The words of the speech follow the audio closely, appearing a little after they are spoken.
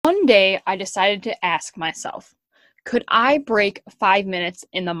One day, I decided to ask myself, could I break 5 minutes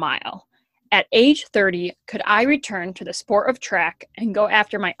in the mile? At age 30, could I return to the sport of track and go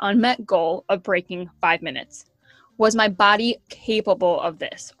after my unmet goal of breaking 5 minutes? Was my body capable of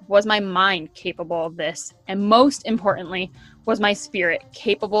this? Was my mind capable of this? And most importantly, was my spirit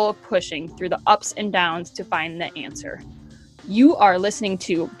capable of pushing through the ups and downs to find the answer? You are listening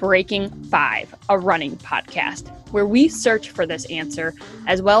to Breaking 5, a running podcast, where we search for this answer,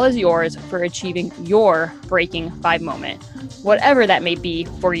 as well as yours, for achieving your Breaking 5 moment, whatever that may be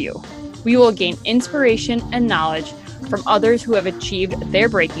for you. We will gain inspiration and knowledge from others who have achieved their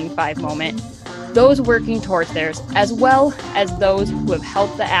Breaking 5 moment, those working towards theirs, as well as those who have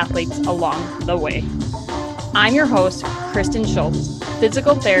helped the athletes along the way. I'm your host, Kristen Schultz,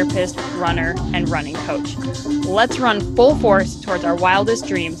 physical therapist, runner, and running coach. Let's run full force towards our wildest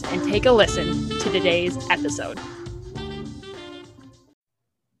dreams and take a listen to today's episode.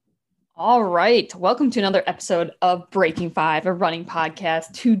 All right, welcome to another episode of Breaking 5, a running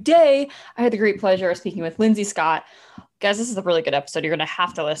podcast. Today, I had the great pleasure of speaking with Lindsay Scott. Guys, this is a really good episode. You're going to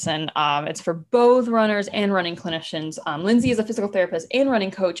have to listen. It's for both runners and running clinicians. Lindsay is a physical therapist and running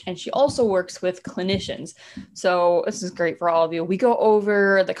coach, and she also works with clinicians. So this is great for all of you. We go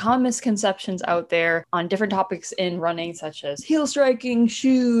over the common misconceptions out there on different topics in running, such as heel striking,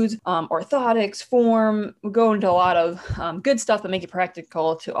 shoes, orthotics, form. We go into a lot of good stuff that make it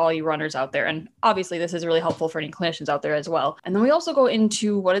practical to all you runners out there. And obviously, this is really helpful for any clinicians out there as well. And then we also go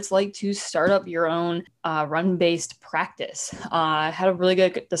into what it's like to start up your own run-based practice. I had a really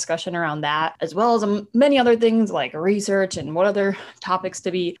good discussion around that, as well as many other things like research and what other topics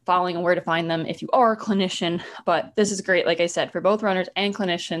to be following and where to find them if you are a clinician. But this is great, like I said, for both runners and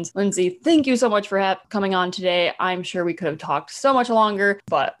clinicians. Lindsay, thank you so much for coming on today. I'm sure we could have talked so much longer,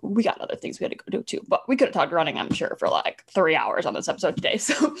 but we got other things we had to go do too. But we could have talked running, I'm sure, for like 3 hours on this episode today.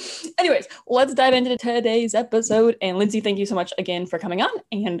 So anyways, let's dive into today's episode. And Lindsay, thank you so much again for coming on,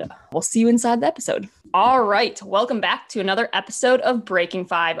 and we'll see you inside the episode. All right, welcome back to another episode of Breaking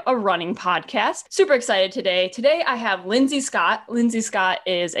 5, a running podcast. Super excited today. Today I have Lindsay Scott. Lindsay Scott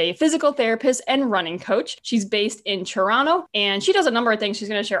is a physical therapist and running coach. She's based in Toronto, and she does a number of things. She's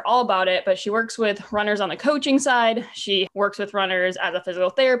going to share all about it, but she works with runners on the coaching side. She works with runners as a physical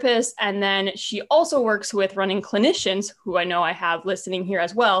therapist, and then she also works with running clinicians, who I know I have listening here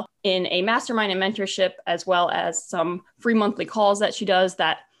as well, in a mastermind and mentorship, as well as some free monthly calls that she does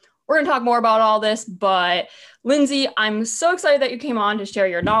that we're going to talk more about all this. But Lindsay, I'm so excited that you came on to share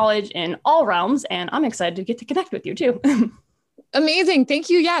your knowledge in all realms, and I'm excited to get to connect with you too. Amazing. Thank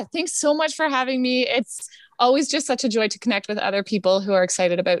you. Yeah. Thanks so much for having me. It's always just such a joy to connect with other people who are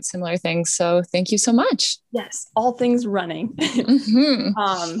excited about similar things. So thank you so much. Yes. All things running.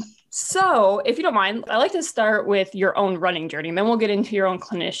 Mm-hmm. So if you don't mind, I like to start with your own running journey, and then we'll get into your own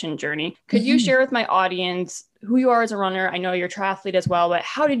clinician journey. Could you share with my audience who you are as a runner? I know you're a triathlete as well, but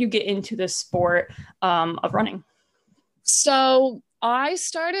how did you get into the sport of running? So I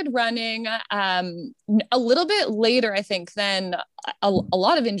started running a little bit later, I think, than a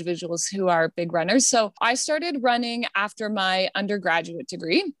lot of individuals who are big runners. So I started running after my undergraduate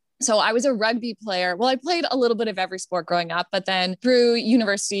degree. So I was a rugby player. Well, I played a little bit of every sport growing up, but then through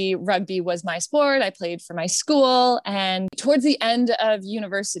university, rugby was my sport. I played for my school. And towards the end of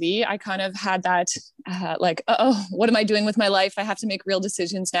university, I kind of had that what am I doing with my life? I have to make real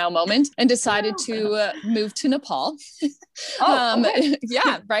decisions now moment, and decided to move to Nepal. Okay.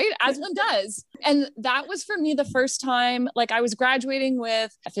 Yeah, right. As one does. And that was for me the first time, like I was graduating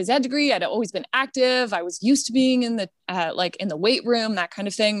with a phys ed degree. I'd always been active. I was used to being in the in the weight room, that kind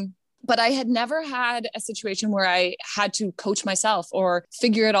of thing. But I had never had a situation where I had to coach myself or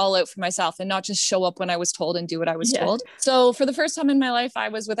figure it all out for myself and not just show up when I was told and do what I was told. So for the first time in my life, I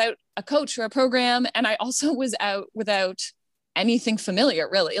was without a coach or a program. And I also was out without anything familiar,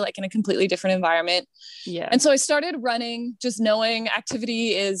 really, like in a completely different environment. Yeah. And so I started running, just knowing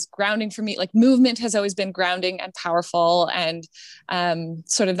activity is grounding for me. Like movement has always been grounding and powerful, and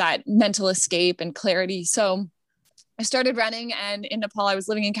sort of that mental escape and clarity. So I started running, and in Nepal, I was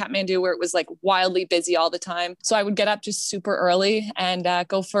living in Kathmandu, where it was like wildly busy all the time. So I would get up just super early and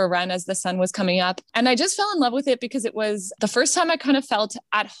go for a run as the sun was coming up. And I just fell in love with it because it was the first time I kind of felt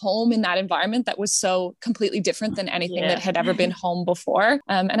at home in that environment that was so completely different than anything that had ever been home before.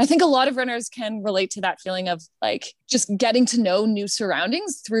 And I think a lot of runners can relate to that feeling of like just getting to know new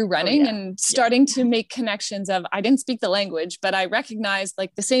surroundings through running and starting to make connections of, I didn't speak the language, but I recognized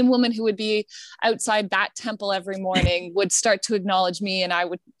like the same woman who would be outside that temple every morning running would start to acknowledge me and I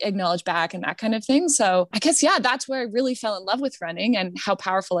would acknowledge back and that kind of thing. So I guess, yeah, that's where I really fell in love with running and how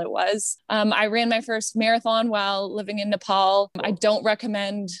powerful it was. I ran my first marathon while living in Nepal. I don't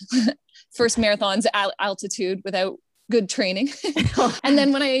recommend first marathons at altitude without good training. And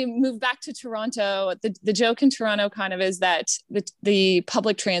then when I moved back to Toronto, the joke in Toronto kind of is that the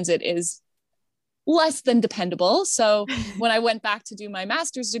public transit is less than dependable. So when I went back to do my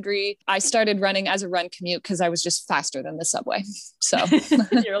master's degree, I started running as a run commute because I was just faster than the subway. So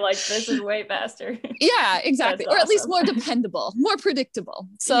you're like, this is way faster. Yeah, exactly. That's or at least awesome. more dependable, more predictable.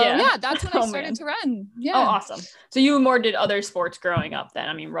 So yeah, that's when I started to run. Yeah. Oh, awesome. So you more did other sports growing up then.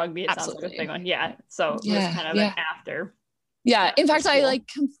 I mean, rugby, it Absolutely. sounds like a big one. Yeah. So it was kind of an after. Yeah. In fact,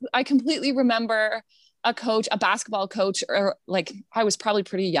 I completely remember a basketball coach, or like I was probably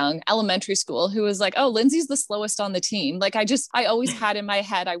pretty young, elementary school, who was like, oh, Lindsay's the slowest on the team. Like I always had in my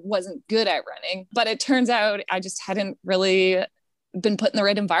head, I wasn't good at running, but it turns out I just hadn't really been put in the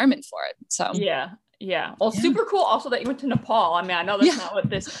right environment for it. So yeah. Well, super cool also that you went to Nepal. I mean, I know that's not what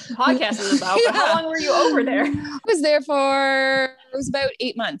this podcast is about, but how long were you over there? I was there it was about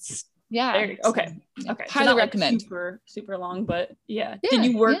 8 months. Yeah. Okay. Highly so recommend. Like super long, but Did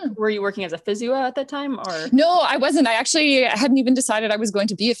you work? Were you working as a physio at that time, or? No, I wasn't. I actually hadn't even decided I was going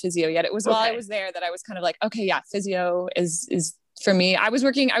to be a physio yet. It was while I was there that I was kind of like, okay, yeah, physio is for me. I was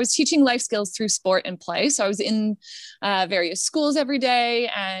teaching life skills through sport and play. So I was in various schools every day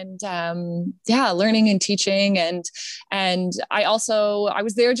and learning and teaching. And I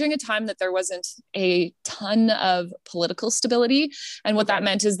was there during a time that there wasn't a ton of political stability. And what that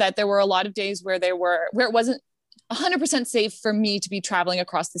meant is that there were a lot of days where it wasn't 100% safe for me to be traveling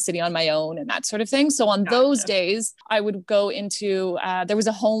across the city on my own and that sort of thing. So on those days, I would go into, there was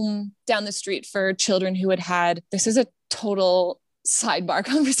a home down the street for children who had this is a total sidebar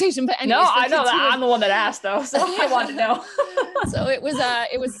conversation, but anyways, I know that I'm the one that asked though, so I want to know. So it was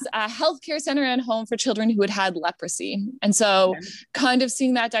a healthcare center and home for children who had leprosy, and so kind of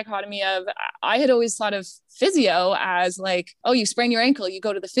seeing that dichotomy of, I had always thought of physio as like, oh, you sprain your ankle, you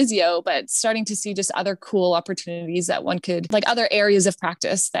go to the physio, but starting to see just other cool opportunities that one could, like other areas of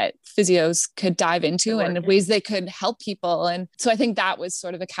practice that physios could dive into and ways they could help people. And so I think that was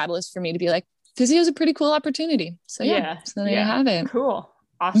sort of a catalyst for me to be like, physio is a pretty cool opportunity. So so there you have it. Cool.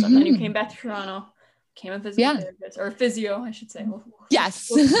 Awesome. Mm-hmm. Then you came back to Toronto, became a physiotherapist or physio, I should say. Yes.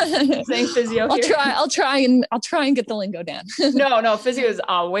 Saying physio. I'll try and get the lingo down. No, physio is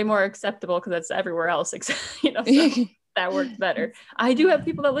way more acceptable because it's everywhere else, except, so that works better. I do have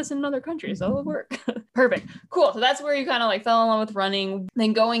people that listen in other countries, so it'll work. Perfect. Cool. So that's where you kind of like fell in love with running.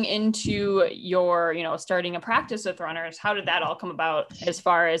 Then going into your, starting a practice with runners, how did that all come about as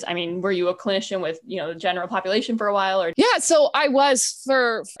far as, I mean, were you a clinician with, the general population for a while or? Yeah. So I was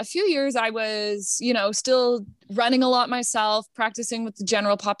for a few years, I was, still running a lot myself, practicing with the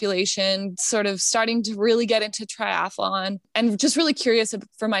general population, sort of starting to really get into triathlon and just really curious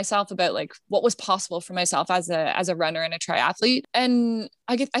for myself about like what was possible for myself as a runner and a triathlete. And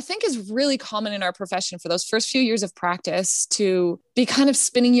I think is really common in our profession for those first few years of practice to be kind of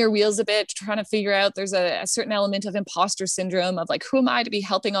spinning your wheels a bit, trying to figure out there's a certain element of imposter syndrome of like, who am I to be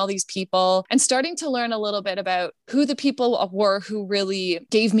helping all these people? And starting to learn a little bit about who the people were who really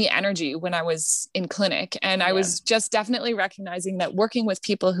gave me energy when I was in clinic. And I was just definitely recognizing that working with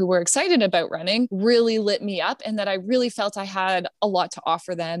people who were excited about running really lit me up and that I really felt I had a lot to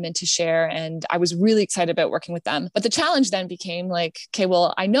offer them and to share. And I was really excited about working with them. But the challenge then became like, okay, well,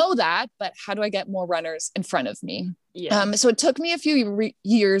 I know that, but how do I get more runners in front of me? Yeah. So it took me a few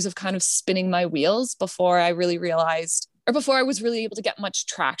years of kind of spinning my wheels before I really realized, or before I was really able to get much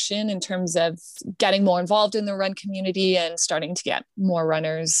traction in terms of getting more involved in the run community and starting to get more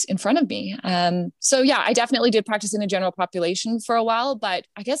runners in front of me. So yeah, I definitely did practice in the general population for a while, but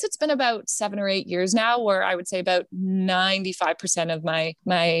I guess it's been about 7 or 8 years now where I would say about 95% of my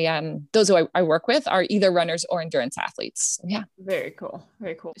those who I work with are either runners or endurance athletes. Yeah. Very cool.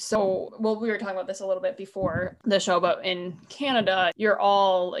 Very cool. So, well, we were talking about this a little bit before the show, but in Canada, you're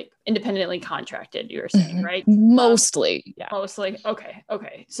all like independently contracted, you were saying, right? Mostly. Yeah. Mostly.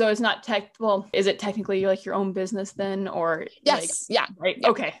 Okay. So it's not is it technically like your own business then, or? Yes. Right. Yeah.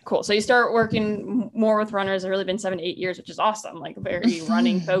 Okay, cool. So you start working more with runners. It's really been 7 to 8 years, which is awesome. Like very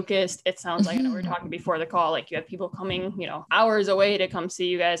running focused. It sounds like, I know we were talking before the call, like you have people coming, hours away to come see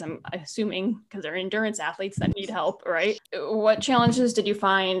you guys. I'm assuming because they're endurance athletes that need help, right? What challenges did you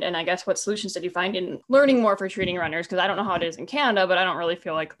find? And I guess what solutions did you find in learning more for treating runners? Because I don't know how it is in Canada, but I don't really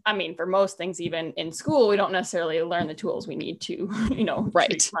feel like, I mean, for most things, even in school, we don't necessarily learn the tools we need to,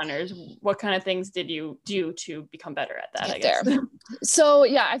 treat runners. What kind of things did you do to become better at that, I guess? So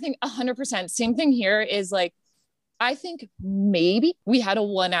yeah, I think 100%. Same thing here is like, I think maybe we had a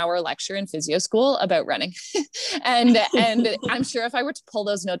 1 hour lecture in physio school about running. and I'm sure if I were to pull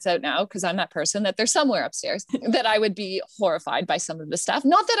those notes out now, because I'm that person, that they're somewhere upstairs, that I would be horrified by some of the stuff.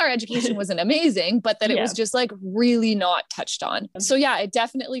 Not that our education wasn't amazing, but that it was just like really not touched on. So yeah, it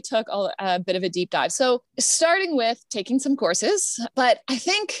definitely took a bit of a deep dive. So starting with taking some courses, but I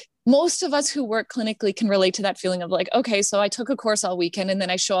think most of us who work clinically can relate to that feeling of like, okay, so I took a course all weekend and then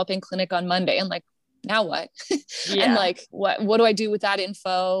I show up in clinic on Monday and like, now what? And like, what do I do with that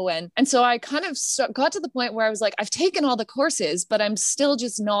info? And so I kind of got to the point where I was like, I've taken all the courses, but I'm still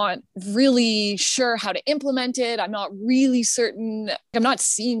just not really sure how to implement it. I'm not really certain. I'm not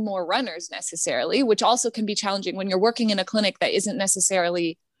seeing more runners necessarily, which also can be challenging when you're working in a clinic that isn't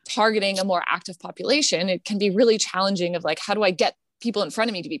necessarily targeting a more active population. It can be really challenging of like, how do I get people in front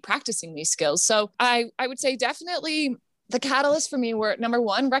of me to be practicing these skills? So I would say definitely the catalyst for me were, number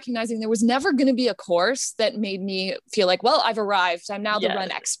one, recognizing there was never going to be a course that made me feel like, well, I've arrived. I'm now the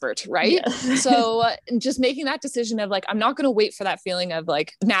run expert, right? So just making that decision of like, I'm not going to wait for that feeling of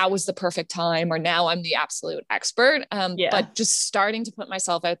like, now was the perfect time or now I'm the absolute expert. But just starting to put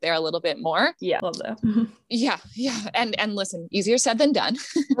myself out there a little bit more. Yeah. Love that. Yeah. And listen, easier said than done.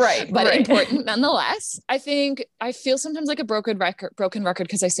 Right. But important nonetheless. I think I feel sometimes like a broken record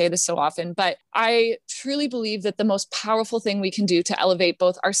because I say this so often, but I truly believe that the most powerful thing we can do to elevate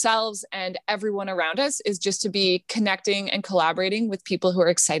both ourselves and everyone around us is just to be connecting and collaborating with people who are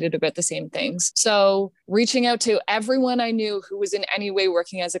excited about the same things. So reaching out to everyone I knew who was in any way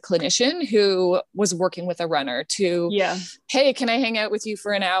working as a clinician who was working with a runner to, hey, can I hang out with you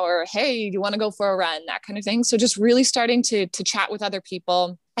for an hour? Hey, do you want to go for a run? That kind of thing. So just really starting to chat with other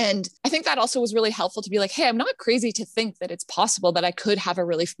people. And I think that also was really helpful to be like, hey, I'm not crazy to think that it's possible that I could have a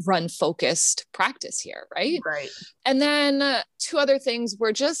really run focused practice here. Right. And then two other things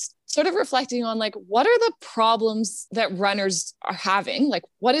were just sort of reflecting on like, what are the problems that runners are having? Like,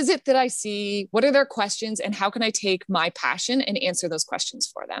 what is it that I see? What are their questions? And how can I take my passion and answer those questions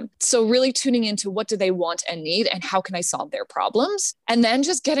for them? So really tuning into what do they want and need and how can I solve their problems? And then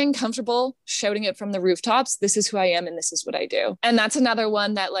just getting comfortable shouting it from the rooftops. This is who I am and this is what I do. And that's another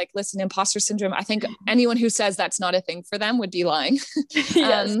one that like, listen, imposter syndrome. I think anyone who says that's not a thing for them would be lying.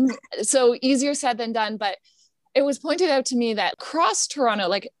 So easier said than done, but it was pointed out to me that across Toronto,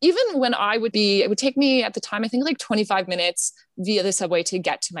 like even when it would take me at the time, I think like 25 minutes via the subway to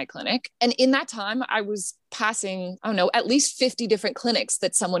get to my clinic. And in that time, I was passing, I don't know, at least 50 different clinics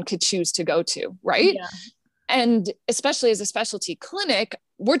that someone could choose to go to. Right. Yeah. And especially as a specialty clinic,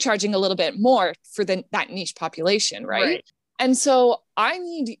 we're charging a little bit more for that niche population. Right. And so I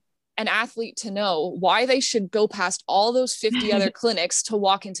need an athlete to know why they should go past all those 50 other clinics to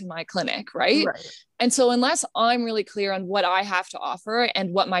walk into my clinic. Right. And so unless I'm really clear on what I have to offer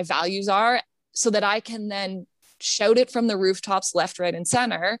and what my values are so that I can then shout it from the rooftops, left, right, and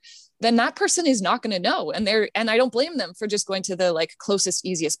center, then that person is not going to know. And I don't blame them for just going to the like closest,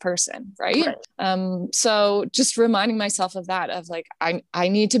 easiest person. Right. So just reminding myself of that, of like, I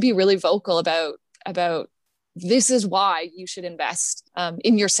need to be really vocal about this is why you should invest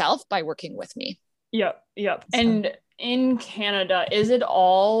in yourself by working with me. Yep. So. And in Canada, is it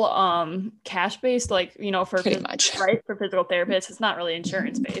all cash based? Like, for pretty much, right? For physical therapists, it's not really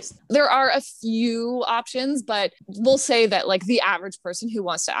insurance based. There are a few options, but we'll say that like the average person who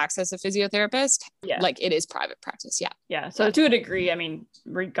wants to access a physiotherapist, like it is private practice. Yeah. So to a degree, I mean,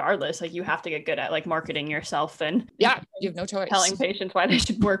 regardless, like you have to get good at like marketing yourself and you have no choice. Telling patients why they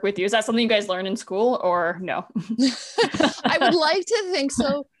should work with you. Is that something you guys learn in school or no? I would like to think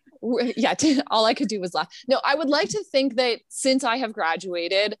so. Yeah, all I could do was laugh. No, I would like to think that since I have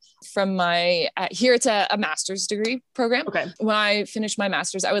graduated from my, here it's a master's degree program. Okay. When I finish my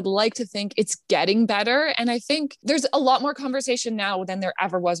master's, I would like to think it's getting better. And I think there's a lot more conversation now than there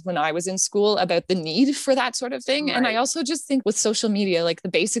ever was when I was in school about the need for that sort of thing. Right. And I also just think with social media, like the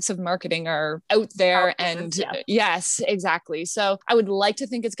basics of marketing are out there. Yes, exactly. So I would like to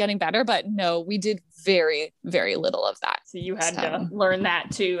think it's getting better, but no, we did very, very little of that. So you had to learn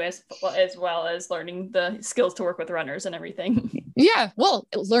that too, as well as learning the skills to work with runners and everything. Yeah. Well,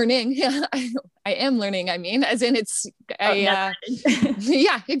 learning. Yeah, I am learning. I mean, as in it's, yeah,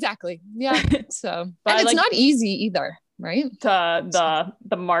 exactly. Yeah. So, but and it's not easy either. Right. The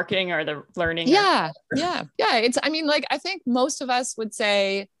marketing or the learning. Yeah. It's, I mean, like, I think most of us would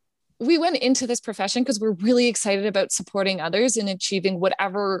say, we went into this profession because we're really excited about supporting others and achieving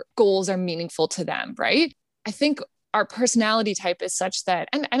whatever goals are meaningful to them, right? I think our personality type is such that,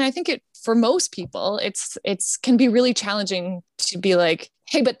 and I think it, for most people, it's can be really challenging to be like,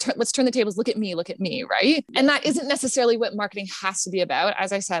 hey, but let's turn the tables. Look at me. Right. And that isn't necessarily what marketing has to be about.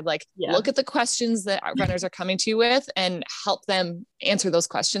 As I said, like, look at the questions that our runners are coming to you with and help them answer those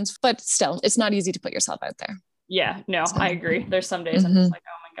questions. But still, it's not easy to put yourself out there. Yeah, no, I agree. There's some days I'm just like,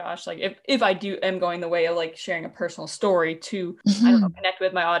 oh my gosh, like if I am going the way of like sharing a personal story to, I don't know, connect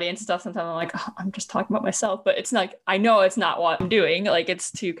with my audience stuff, sometimes I'm like, oh, I'm just talking about myself, but it's not, I know it's not what I'm doing. Like it's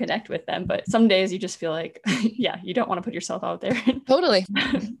to connect with them. But some days you just feel like, yeah, you don't want to put yourself out there. Totally.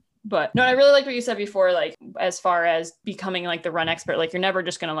 But no, I really liked what you said before, like as far as becoming like the run expert, like you're never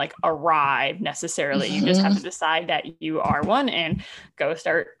just going to like arrive necessarily. You just have to decide that you are one and go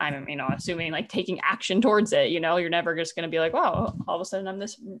start, I'm, assuming like taking action towards it. You're never just going to be like, wow, all of a sudden I'm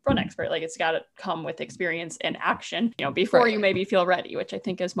this run expert. Like it's got to come with experience and action, before you maybe feel ready, which I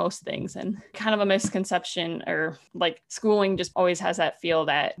think is most things. And kind of a misconception, or like schooling just always has that feel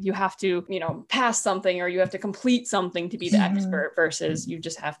that you have to, pass something or you have to complete something to be the expert, versus you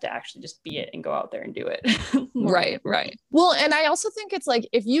just have to actually just be it and go out there and do it. Right. Well, and I also think it's like,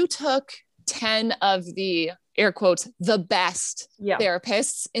 if you took 10 of the air quotes, the best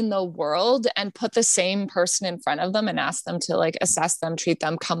therapists in the world and put the same person in front of them and ask them to like assess them, treat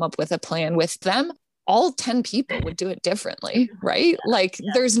them, come up with a plan with them, all 10 people would do it differently, right?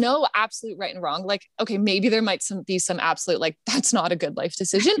 There's no absolute right and wrong. Like, okay, maybe there might be some absolute, like, that's not a good life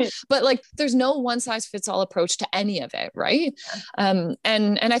decision, but like, there's no one size fits all approach to any of it. Right. And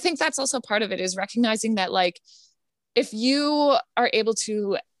I think that's also part of it, is recognizing that, like, if you are able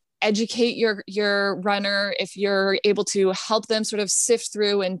to educate your runner, if you're able to help them sort of sift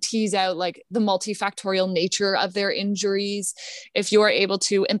through and tease out like the multifactorial nature of their injuries, if you're able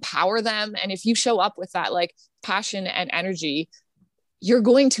to empower them, and if you show up with that like passion and energy, you're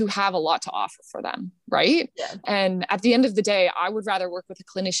going to have a lot to offer for them. Right. Yeah. And at the end of the day, I would rather work with a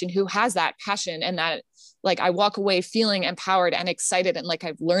clinician who has that passion and that, like, I walk away feeling empowered and excited and like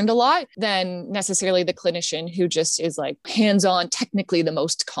I've learned a lot, than necessarily the clinician who just is like hands-on, technically the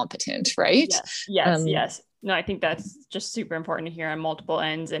most competent. Right. Yes. No, I think that's just super important to hear on multiple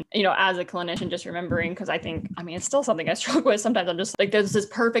ends. And, as a clinician, just remembering, because it's still something I struggle with. Sometimes I'm just like, there's this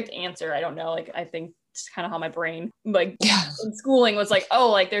perfect answer. I don't know. Like, I think it's kind of how my brain, like in schooling was like, oh,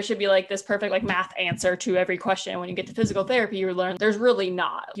 like there should be like this perfect like math answer to every question. When you get to physical therapy, you learn there's really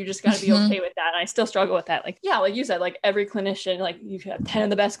not. You just got to be okay with that. And I still struggle with that. Like, yeah, like you said, like every clinician, like you have 10 of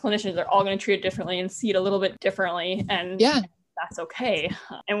the best clinicians, they're all going to treat it differently and see it a little bit differently. And that's okay.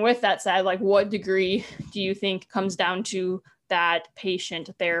 And with that said, like what degree do you think comes down to that patient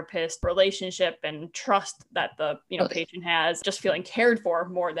therapist relationship and trust that the patient has, just feeling cared for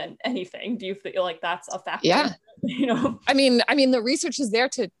more than anything? Do you feel like that's a factor? Yeah. I mean, the research is there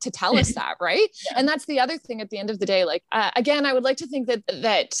to tell us that, right? Yeah. And that's the other thing at the end of the day. Like, again, I would like to think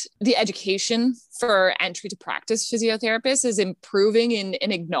that the education for entry to practice physiotherapists is improving in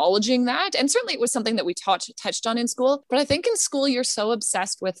acknowledging that. And certainly it was something that we touched on in school. But I think in school, you're so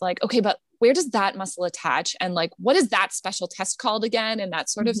obsessed with like, okay, but where does that muscle attach? And like, what is that special test called again? And that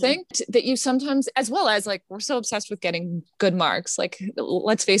sort of thing, that you sometimes, as well as like, we're so obsessed with getting good marks. Like,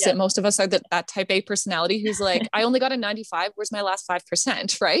 let's face it, most of us are that type A personality who's like, I only got a 95. Where's my last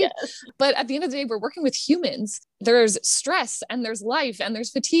 5%? Right. Yes. But at the end of the day, we're working with humans. There's stress and there's life and there's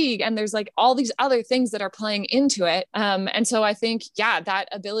fatigue and there's like all these other things that are playing into it. And so I think, that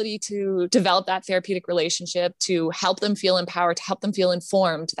ability to develop that therapeutic relationship, to help them feel empowered, to help them feel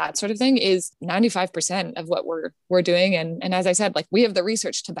informed, that sort of thing is 95% of what we're doing. And as I said, like we have the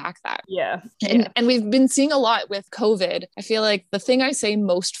research to back that. Yeah. And we've been seeing a lot with COVID. I feel like the thing I say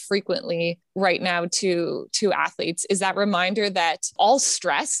most frequently right now to athletes is that reminder that all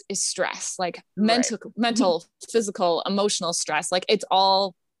stress is stress, like mental, physical, emotional stress, like it's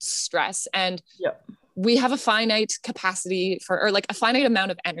all stress. And we have a finite capacity or like a finite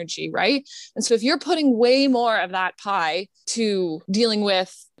amount of energy, right? And so if you're putting way more of that pie to dealing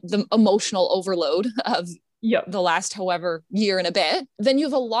with the emotional overload of the last however year and a bit, then you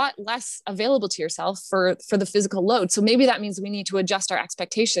have a lot less available to yourself for the physical load. So maybe that means we need to adjust our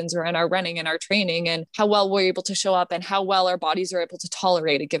expectations around our running and our training and how well we're able to show up and how well our bodies are able to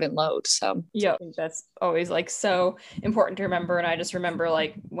tolerate a given load. So I think that's always like so important to remember. And I just remember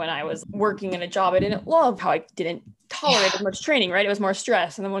like when I was working in a job I didn't love, how I didn't tolerate as much training, right? It was more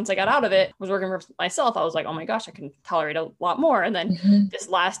stress. And then once I got out of it, was working for myself, I was like, oh my gosh, I can tolerate a lot more. And then this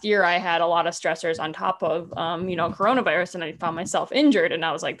last year I had a lot of stressors on top of, coronavirus, and I found myself injured. And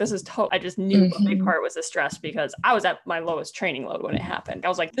I was like, this is I just knew a big part was the stress, because I was at my lowest training load when it happened. I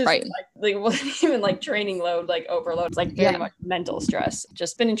was like, this is like, it wasn't even like training load, like overload. It's like very much mental stress.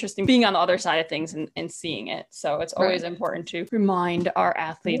 Just been interesting being on the other side of things and seeing it. So it's always important to remind our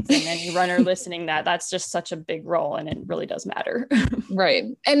athletes and any runner listening that that's just such a big role and it really does matter. Right.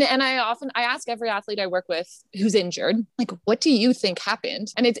 And I ask every athlete I work with who's injured, like, what do you think happened?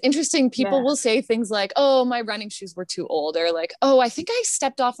 And it's interesting. People will say things like, oh, my running shoes were too old, or like, oh, I think I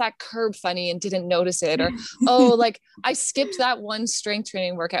stepped off that curb funny and didn't notice it. Or, oh, like I skipped that one strength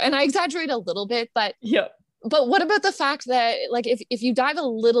training workout. And I exaggerate a little bit, but But what about the fact that, like, if you dive a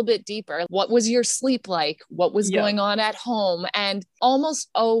little bit deeper, what was your sleep like? What was going on at home? And almost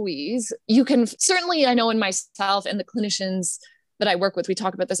always you can, certainly I know in myself and the clinicians that I work with, we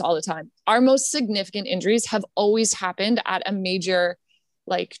talk about this all the time. Our most significant injuries have always happened at a major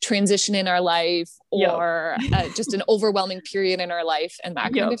like transition in our life or just an overwhelming period in our life and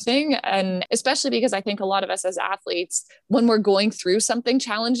that kind of thing. And especially because I think a lot of us as athletes, when we're going through something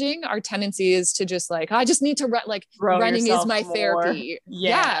challenging, our tendency is to just like, I just need to run, like running is my therapy.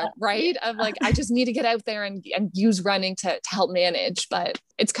 Right. Of like, I just need to get out there and use running to help manage. But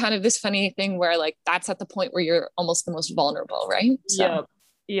it's kind of this funny thing where like, that's at the point where you're almost the most vulnerable. Right. So.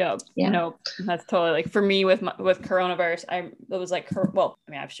 No, that's totally like for me with coronavirus. It was like, well,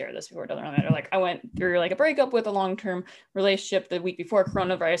 I mean, I've shared this before, it doesn't really matter. Like I went through like a breakup with a long-term relationship the week before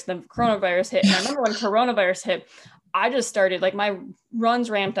coronavirus, then coronavirus hit. And I remember when coronavirus hit, I just started like my runs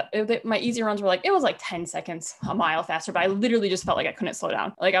ramped up. My easy runs were like, it was like 10 seconds a mile faster, but I literally just felt like I couldn't slow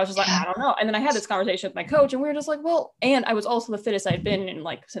down. Like I was just like, I don't know. And then I had this conversation with my coach and we were just like, well, and I was also the fittest I'd been in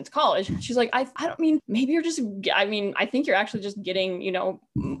like since college. She's like, I don't mean, maybe you're just, I mean, I think you're actually just getting, you know,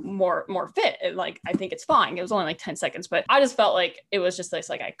 more fit. And like, I think it's fine. It was only like 10 seconds, but I just felt like it was just this,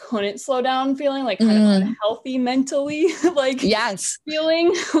 like, I couldn't slow down feeling like kind of unhealthy mentally, like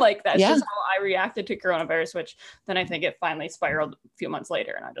feeling like that's just how I reacted to coronavirus, which then I think it finally spiraled a few months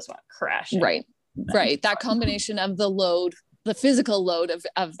later and I just went crashing. Right. That combination of the load, the physical load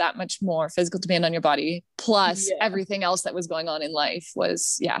of that much more physical demand on your body, plus everything else that was going on in life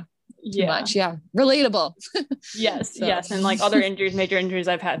was, too much. Relatable. Yes. And like other injuries, major injuries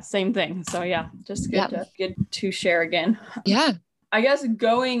I've had, same thing. So just good to share again. I guess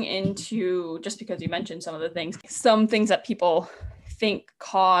going into, just because you mentioned some of the things, some things that people think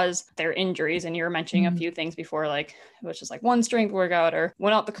cause their injuries, and you were mentioning a few things before, like it was just like one strength workout or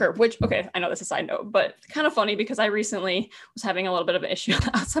went out the curb, which, okay, I know this is a side note, but kind of funny because I recently was having a little bit of an issue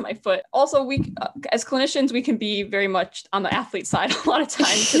outside my foot. Also, we as clinicians, we can be very much on the athlete side a lot of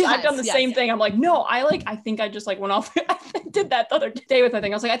times, because I've done the same thing. I'm like, no, I think I just like went off. I did that the other day with my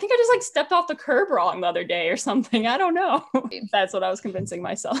thing. I was like, I think I just like stepped off the curb wrong the other day or something. I don't know. That's what I was convincing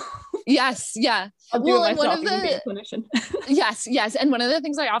myself. I'll do it myself, even being a clinician. Yes. And one of the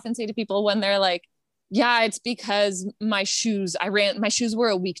things I often say to people when they're like, it's because my shoes were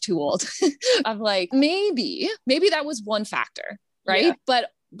a week too old. I'm like, maybe that was one factor, right? But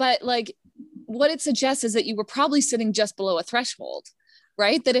like what it suggests is that you were probably sitting just below a threshold,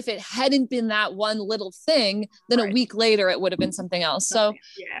 right? That if it hadn't been that one little thing, then a week later it would have been something else. So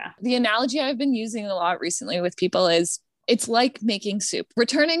the analogy I've been using a lot recently with people is it's like making soup.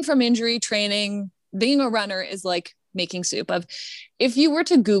 Returning from injury training, being a runner is like making soup. Of if you were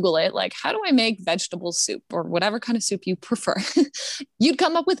to Google it, like, how do I make vegetable soup or whatever kind of soup you prefer, you'd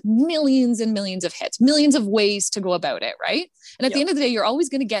come up with millions and millions of hits, millions of ways to go about it. Right. And at the end of the day, you're always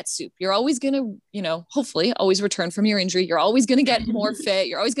going to get soup. You're always going to, hopefully always return from your injury. You're always going to get more fit.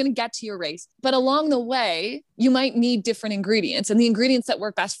 You're always going to get to your race. But along the way, you might need different ingredients, and the ingredients that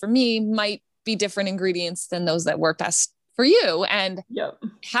work best for me might be different ingredients than those that work best for you. And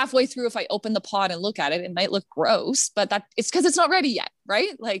halfway through, if I open the pot and look at it, it might look gross, but it's because it's not ready yet.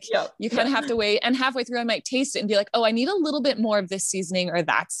 Right. Like you kind of have to wait. And halfway through, I might taste it and be like, oh, I need a little bit more of this seasoning or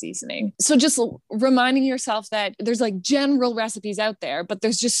that seasoning. So just reminding yourself that there's like general recipes out there, but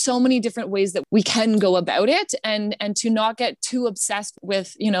there's just so many different ways that we can go about it, and to not get too obsessed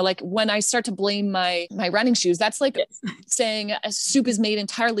with, like when I start to blame my running shoes, that's like saying a soup is made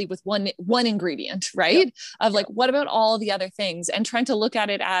entirely with one ingredient, right? Of like, what about all the other things? And trying to look at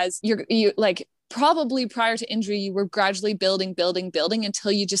it as you like, probably prior to injury, you were gradually building until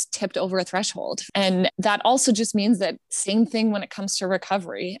you just tipped over a threshold. And that also just means that same thing when it comes to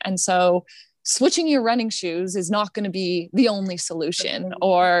recovery. And so switching your running shoes is not going to be the only solution,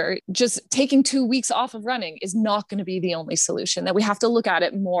 or just taking 2 weeks off of running is not going to be the only solution. That we have to look at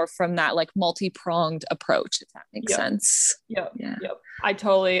it more from that like multi-pronged approach, if that makes sense.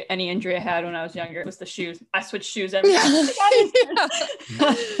 any injury I had when I was younger, it was the shoes. I switched shoes every time.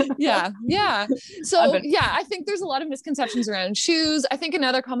 Yeah. So I think there's a lot of misconceptions around shoes. I think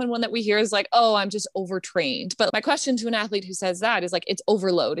another common one that we hear is like, oh, I'm just overtrained. But my question to an athlete who says that is like, it's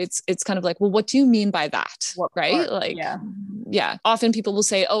overload. It's kind of like, well, what do you mean by that? What right? part? Like, yeah. Often people will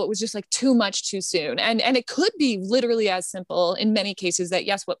say, oh, it was just like too much too soon. And it could be literally as simple in many cases that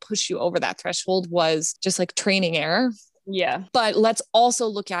yes, what pushed you over that threshold was just like training error. Yeah. But let's also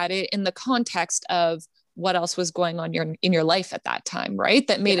look at it in the context of what else was going on in your life at that time, right?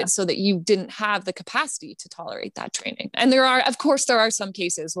 That made it so that you didn't have the capacity to tolerate that training. And there are some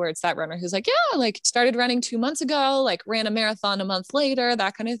cases where it's that runner who's like, yeah, like started running 2 months ago, like ran a marathon a month later,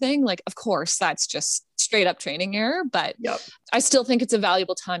 that kind of thing. Like, of course, that's just straight up training error, but I still think it's a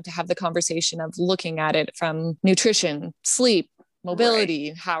valuable time to have the conversation of looking at it from nutrition, sleep,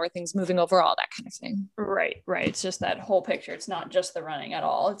 mobility, how are things moving overall, that kind of thing. Right. It's just that whole picture. It's not just the running at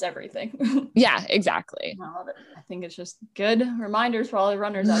all. It's everything. Yeah, exactly. I love it. I think it's just good reminders for all the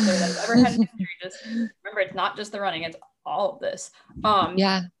runners out there that have ever had an injury. Just remember, it's not just the running, it's all of this.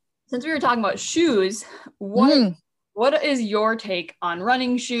 Since we were talking about shoes, what is your take on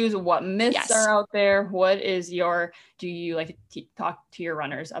running shoes? What myths are out there? Do you like to talk to your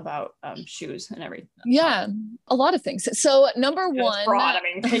runners about shoes and everything? Yeah, a lot of things. So number one, broad, I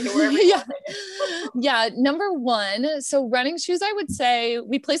mean, take it wherever you want to take it. Yeah, number one, so running shoes, I would say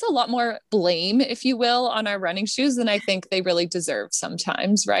we place a lot more blame, if you will, on our running shoes than I think they really deserve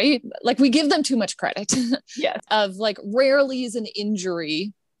sometimes, right? Like we give them too much credit. Yes. Of like rarely is an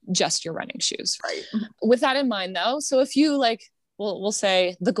injury just your running shoes. Right. With that in mind though, so if you like, we'll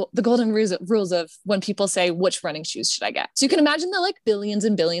say the golden rules of when people say, which running shoes should I get? So you can imagine the like billions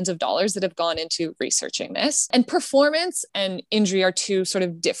and billions of dollars that have gone into researching this. And performance and injury are two sort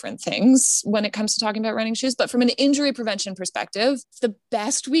of different things when it comes to talking about running shoes. But from an injury prevention perspective, the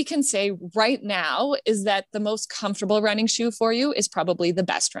best we can say right now is that the most comfortable running shoe for you is probably the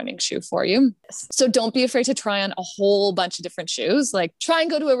best running shoe for you. So don't be afraid to try on a whole bunch of different shoes. Like try and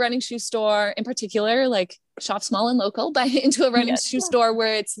go to a running shoe store in particular, like shop small and local, but into a running shoe store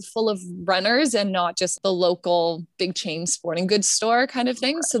where it's full of runners and not just the local big chain sporting goods store kind of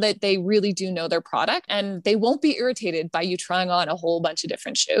thing, so that they really do know their product and they won't be irritated by you trying on a whole bunch of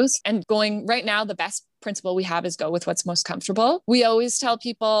different shoes. And going right now, the best principle we have is go with what's most comfortable. We always tell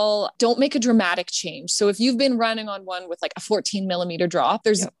people, don't make a dramatic change. So if you've been running on one with like a 14 millimeter drop,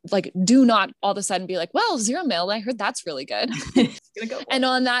 there's like, do not all of a sudden be like, well, 0 mil, I heard that's really good. And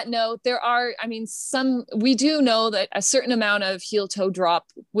on that note, we do know that a certain amount of heel toe drop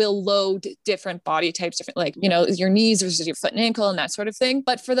will load different body types, different, like, your knees versus your foot and ankle and that sort of thing.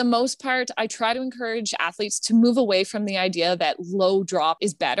 But for the most part, I try to encourage athletes to move away from the idea that low drop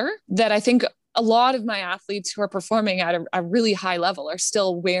is better. That I think a lot of my athletes who are performing at a really high level are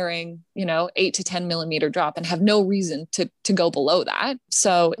still wearing, 8 to 10 millimeter drop and have no reason to go below that.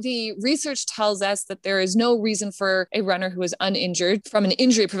 So the research tells us that there is no reason for a runner who is uninjured from an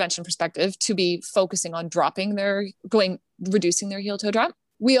injury prevention perspective to be focusing on reducing their heel toe drop.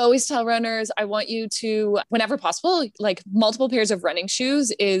 We always tell runners, I want you to, whenever possible, like multiple pairs of running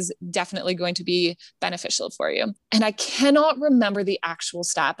shoes is definitely going to be beneficial for you. And I cannot remember the actual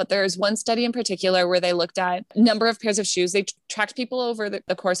stat, but there is one study in particular where they looked at number of pairs of shoes. They tracked people over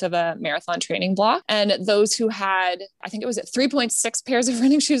the course of a marathon training block. And those who had, I think it was 3.6 pairs of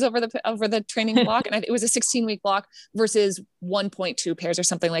running shoes over the training block. And it was a 16-week block versus 1.2 pairs or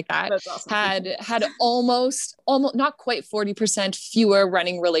something like that. That's awesome. Had almost not quite 40% fewer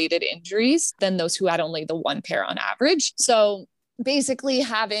running related injuries than those who had only the one pair on average. So basically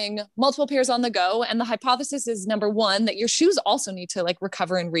having multiple pairs on the go. And the hypothesis is, number one, that your shoes also need to like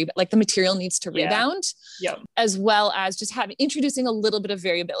recover and rebound, like the material needs to rebound, as well as just introducing a little bit of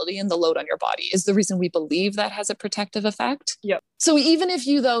variability in the load on your body is the reason we believe that has a protective effect. So even if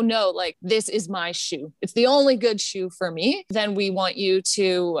you though know, like, this is my shoe, it's the only good shoe for me, then we want you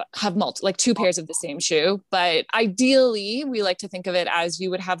to have two pairs of the same shoe. But ideally we like to think of it as you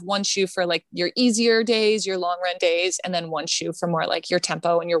would have one shoe for like your easier days, your long run days, and then one shoe for more like your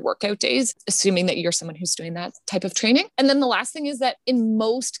tempo and your workout days, assuming that you're someone who's doing that type of training. And then the last thing is that in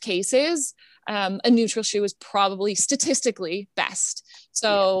most cases, a neutral shoe is probably statistically best.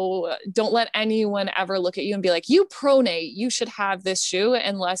 So don't let anyone ever look at you and be like, you pronate, you should have this shoe,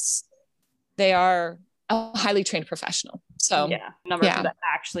 unless they are a highly trained professional. So yeah, numbers that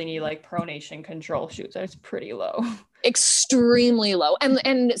actually need like pronation control shoes, that's pretty low. Extremely low.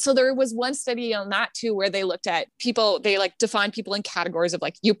 And so there was one study on that too, where they looked at people, they like defined people in categories of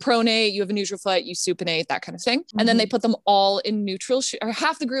like, you pronate, you have a neutral foot, you supinate, that kind of thing. And then they put them all in neutral shoe, or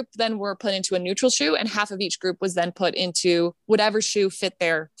half the group then were put into a neutral shoe, and half of each group was then put into whatever shoe fit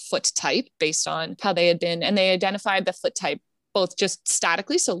their foot type based on how they had been. And they identified the foot type both just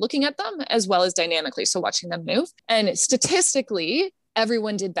statically, so looking at them, as well as dynamically, so watching them move. And statistically,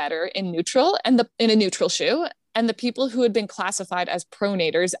 everyone did better in neutral and in a neutral shoe. And the people who had been classified as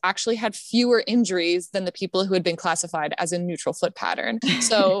pronators actually had fewer injuries than the people who had been classified as a neutral foot pattern.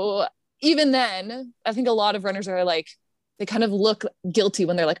 So even then, I think a lot of runners are like, they kind of look guilty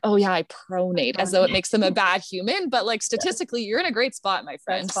when they're like, oh yeah, I pronate, as though it makes them a bad human. But like statistically, you're in a great spot, my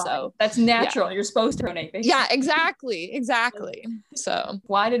friend. So that's natural. Yeah. You're supposed to pronate. Basically. Yeah, exactly. So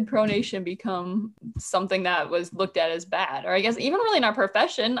why did pronation become something that was looked at as bad? Or I guess even really in our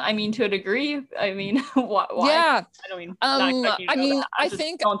profession, I mean, to a degree, I mean, why? Yeah. I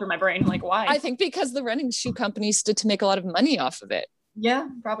think going through my brain, like why? I think because the running shoe companies stood to make a lot of money off of it. Yeah,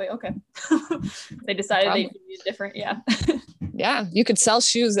 probably. Okay. They decided they needed different. Yeah. Yeah. You could sell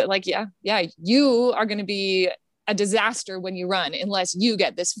shoes that like, yeah, you are going to be a disaster when you run unless you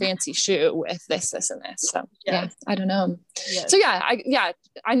get this fancy shoe with this, and this. So yeah, I don't know. Yes. So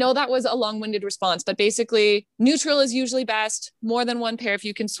I know that was a long-winded response, but basically neutral is usually best. More than one pair if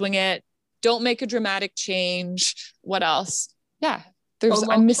you can swing it. Don't make a dramatic change. What else? Yeah.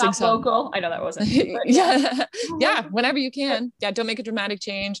 I'm missing some. Local. I know that wasn't. Yeah. Whenever you can. Yeah. Don't make a dramatic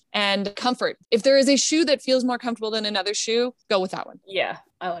change. And comfort. If there is a shoe that feels more comfortable than another shoe, go with that one. Yeah.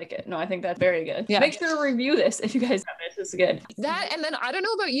 I like it. No, I think that's very good. Yeah. Make sure to review this if you guys have this. This is good. That, and then I don't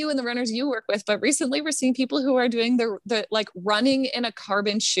know about you and the runners you work with, but recently we're seeing people who are doing the like running in a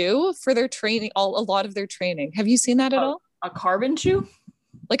carbon shoe for their training, a lot of their training. Have you seen that at all? A carbon shoe?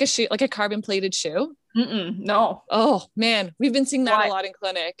 Like a shoe, like a carbon plated shoe? No. Oh man, we've been seeing that a lot in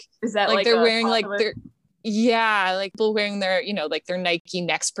clinic. Is that like they're wearing like their like people wearing their, like their Nike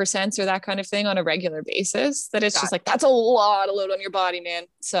Next Percents or that kind of thing on a regular basis, that it's just like, that's a lot of load on your body, man.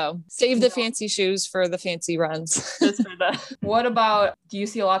 So save the fancy shoes for the fancy runs. What about, do you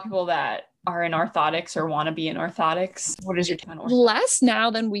see a lot of people that are in orthotics or want to be in orthotics? What is your take on orthotics? Less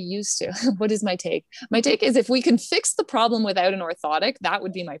now than we used to. What is my take? My take is if we can fix the problem without an orthotic, that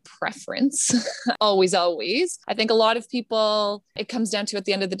would be my preference. always. I think a lot of people, it comes down to at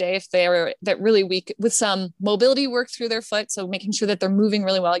the end of the day, if they're really weak with some mobility work through their foot, so making sure that they're moving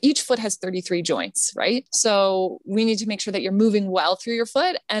really well. Each foot has 33 joints, right? So we need to make sure that you're moving well through your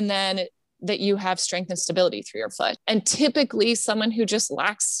foot, and then that you have strength and stability through your foot. And typically someone who just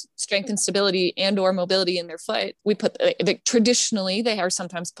lacks strength and stability and or mobility in their foot, traditionally they are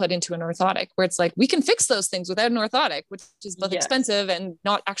sometimes put into an orthotic, where it's like, we can fix those things without an orthotic, which is both expensive and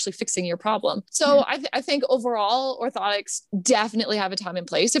not actually fixing your problem. So I think overall orthotics definitely have a time and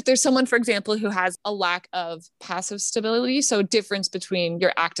place. If there's someone, for example, who has a lack of passive stability, so difference between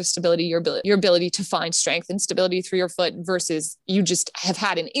your active stability, your ability to find strength and stability through your foot versus you just have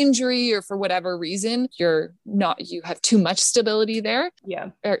had an injury, or for whatever reason, you have too much stability there. Yeah.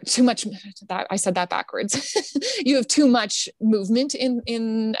 Or too much, I said that backwards. You have too much movement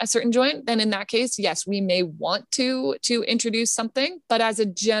in a certain joint, then in that case, yes, we may want to introduce something, but as a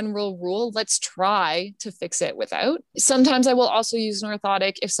general rule, let's try to fix it without. Sometimes I will also use an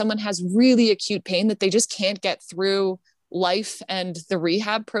orthotic if someone has really acute pain that they just can't get through life and the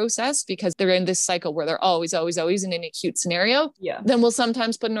rehab process because they're in this cycle where they're always in an acute scenario. Yeah. Then we'll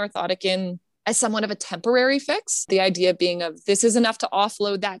sometimes put an orthotic in as somewhat of a temporary fix. The idea being of this is enough to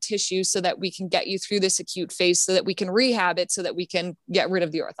offload that tissue so that we can get you through this acute phase, so that we can rehab it, so that we can get rid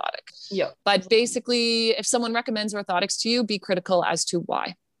of the orthotic. Yeah. But basically, if someone recommends orthotics to you, be critical as to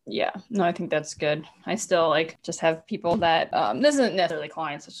why. Yeah, no, I think that's good. I still just have people that this isn't necessarily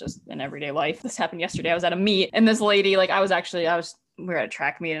clients, it's just in everyday life. This happened yesterday. I was at a meet and this lady, we were at a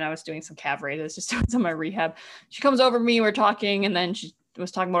track meet and I was doing some calf raises, just doing some of my rehab. She comes over to me, we're talking, and then she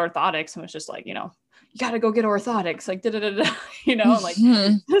was talking about orthotics and was just like, you got to go get orthotics,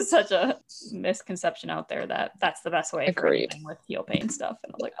 there's such a misconception out there that that's the best way for dealing with heel pain stuff.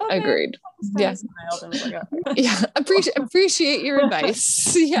 And I was like, okay. Agreed. Yeah. Yeah. Appreciate your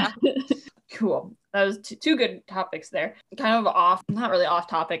advice. Yeah. Cool. That was two good topics there. Kind of not really off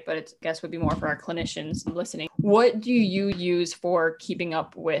topic, but I guess would be more for our clinicians listening. What do you use for keeping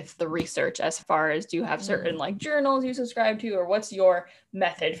up with the research, as far as, do you have certain journals you subscribe to, or what's your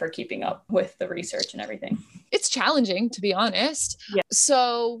method for keeping up with the research and everything? it's challenging, to be honest. Yeah.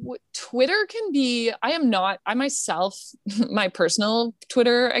 So Twitter can be, I myself, my personal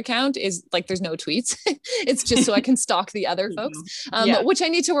Twitter account is like, there's no tweets. It's just so I can stalk the other folks, which I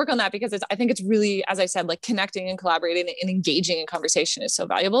need to work on that because I think it's really, as I said, like connecting and collaborating and engaging in conversation is so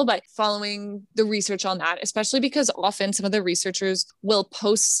valuable. But following the research on that, especially because often some of the researchers will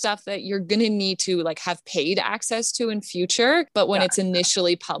post stuff that you're going to need to like have paid access to in future. But when it's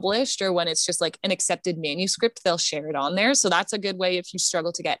initially published or when it's just like an accepted manuscript, they'll share it on there. So that's a good way if you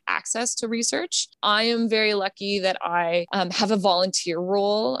struggle to get access to research. I am very lucky that I have a volunteer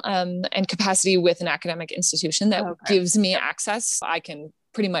role and capacity with an academic institution that gives me access. I can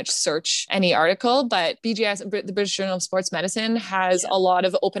pretty much search any article, but BJS, the British Journal of Sports Medicine, has a lot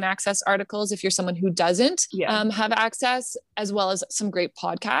of open access articles if you're someone who doesn't have access, as well as some great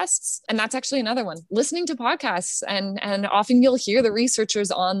podcasts. And that's actually another one, listening to podcasts, and often you'll hear the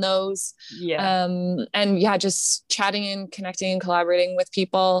researchers on those. Just chatting and connecting and collaborating with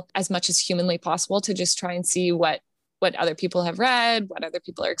people as much as humanly possible to just try and see what other people have read, what other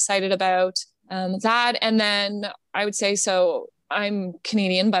people are excited about. That, and then I would say, so I'm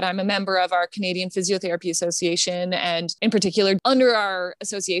Canadian, but I'm a member of our Canadian Physiotherapy Association. And in particular, under our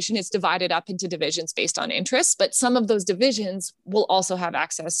association, it's divided up into divisions based on interests, but some of those divisions will also have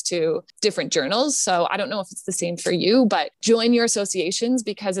access to different journals. So I don't know if it's the same for you, but join your associations,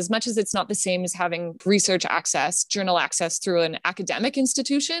 because as much as it's not the same as having research access, journal access through an academic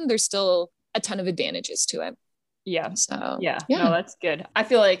institution, there's still a ton of advantages to it. Yeah. So no, that's good. I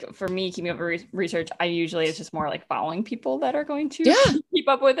feel like for me, keeping up with research, I usually, it's just more like following people that are going to keep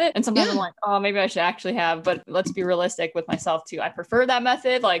up with it. And sometimes I'm like, oh, maybe I should actually have, but let's be realistic with myself too. I prefer that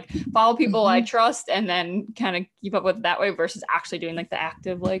method, like follow people I trust and then kind of keep up with it that way versus actually doing like the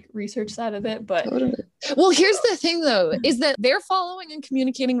active like research side of it. But well, here's the thing though, is that they're following and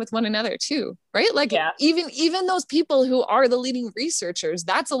communicating with one another too, right? Like even those people who are the leading researchers,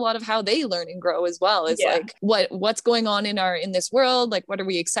 that's a lot of how they learn and grow as well. Is like what's going on in this world, like what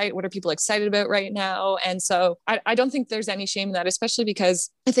are people excited about right now? And so I don't think there's any shame in that, especially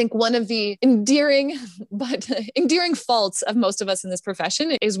because I think one of the endearing faults of most of us in this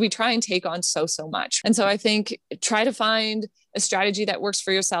profession is we try and take on so much. And so I think try to find a strategy that works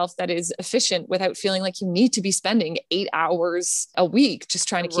for yourself that is efficient without feeling like you need to be spending 8 hours a week just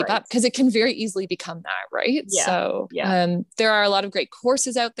trying to keep up, because it can very easily become that, right? So there are a lot of great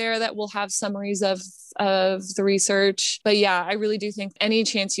courses out there that will have summaries of the research. But I really do think any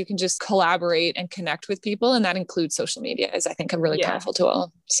chance you can just collaborate and connect with people, and that includes social media, is I think a really powerful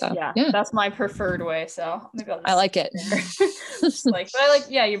tool. So that's my preferred way. So maybe I like it.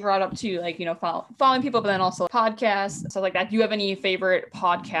 You brought up too, like, following people, but then also podcasts, stuff like that. Do you have any favorite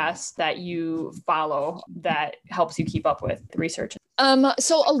podcasts that you follow that helps you keep up with the research?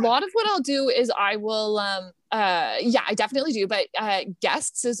 So a lot of what I'll do is I will, I definitely do, but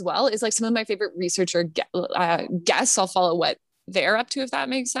guests as well is like some of my favorite researcher guests. I'll follow what they're up to, if that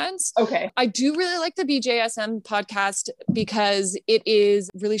makes sense. Okay. I do really like the BJSM podcast because it is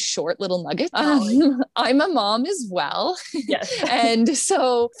really short little nuggets. I'm a mom as well. Yes. And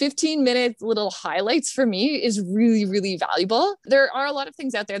so 15 minutes little highlights for me is really, really valuable. There are a lot of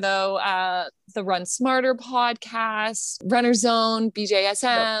things out there though. The Run Smarter podcast, Runner Zone,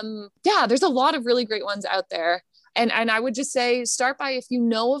 BJSM. Yeah, there's a lot of really great ones out there. And I would just say, start by, if you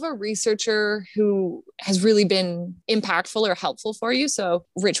know of a researcher who has really been impactful or helpful for you. So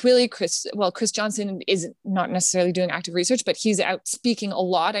Rich Willey, Chris Johnson is not necessarily doing active research, but he's out speaking a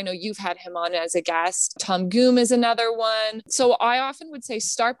lot. I know you've had him on as a guest. Tom Goom is another one. So I often would say,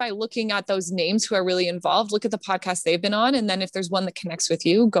 start by looking at those names who are really involved, look at the podcasts they've been on. And then if there's one that connects with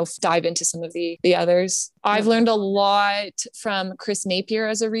you, go dive into some of the others. I've learned a lot from Chris Napier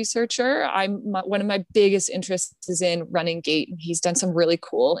as a researcher. One of my biggest interests is in Running Gait, and he's done some really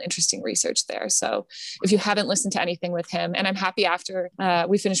cool, interesting research there. So if you haven't listened to anything with him, and I'm happy after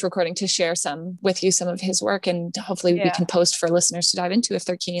we finish recording to share some of his work, and hopefully we can post for listeners to dive into if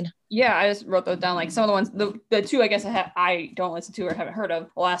they're keen. Yeah, I just wrote those down. Like some of the ones, the two I guess I don't listen to or haven't heard of.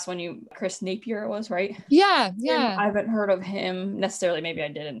 The last one, Chris Napier was, right? Yeah. And I haven't heard of him necessarily. Maybe I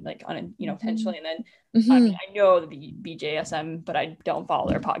didn't, like, intentionally. And then I know the BJSM, but I don't follow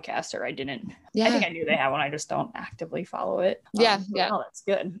their podcast, or I didn't. Yeah. I think I knew they had one. I just don't actively follow it. Oh, that's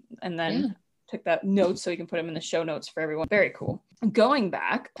good. And then took that notes so we can put them in the show notes for everyone. Very cool. going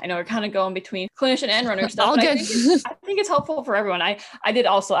back, I know we're kind of going between clinician and runner stuff. All good. I think it's helpful for everyone. I did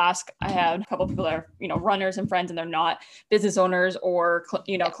also ask, I had a couple of people that are, runners and friends, and they're not business owners or,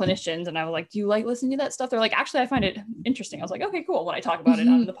 clinicians. And I was like, do you like listening to that stuff? They're like, actually, I find it interesting. I was like, okay, cool. When I talk about it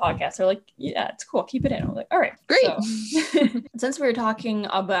on the podcast, they're like, yeah, it's cool. Keep it in. I was like, all right, great. So, since we were talking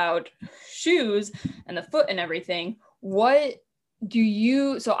about shoes and the foot and everything,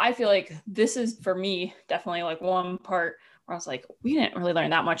 so I feel like this is for me, definitely like one part where I was like, we didn't really learn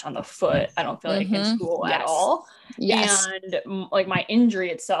that much on the foot. I don't feel like in school at all. Yes. And like my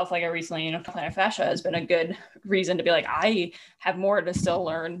injury itself, like I recently, plantar fascia has been a good reason to be like, I have more to still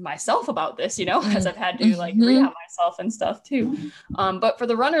learn myself about this, because I've had to like rehab myself and stuff too. But for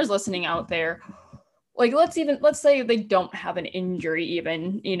the runners listening out there, like, let's say they don't have an injury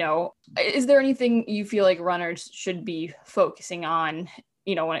even, is there anything you feel like runners should be focusing on,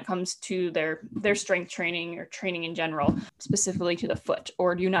 when it comes to their strength training or training in general, specifically to the foot,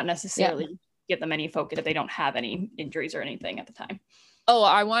 or do you not necessarily give them any focus if they don't have any injuries or anything at the time? Oh,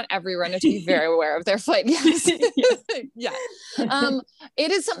 I want every runner to be very aware of their foot. Yes. Yeah.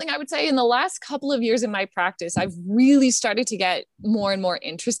 It is something I would say in the last couple of years in my practice, I've really started to get more and more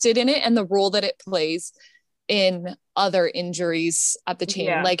interested in it and the role that it plays in other injuries at the chain.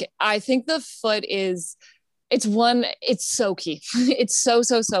 Yeah. Like, I think the foot it's so key. It's so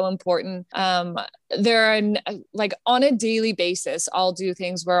important. There are like on a daily basis, I'll do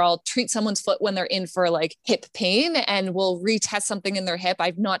things where I'll treat someone's foot when they're in for like hip pain, and we'll retest something in their hip.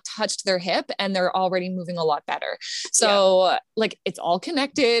 I've not touched their hip and they're already moving a lot better. So like, it's all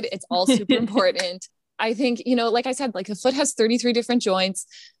connected. It's all super important. I think, like I said, like the foot has 33 different joints.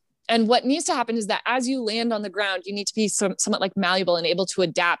 And what needs to happen is that as you land on the ground, you need to be somewhat like malleable and able to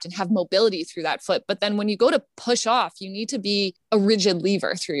adapt and have mobility through that foot. But then when you go to push off, you need to be a rigid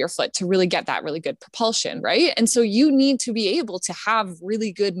lever through your foot to really get that really good propulsion, right? And so you need to be able to have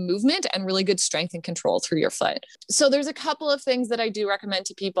really good movement and really good strength and control through your foot. So there's a couple of things that I do recommend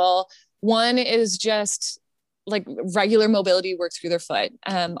to people. One is just like regular mobility work through their foot.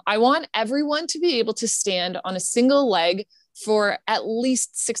 I want everyone to be able to stand on a single leg for at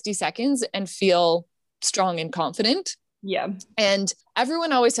least 60 seconds and feel strong and confident. Yeah. And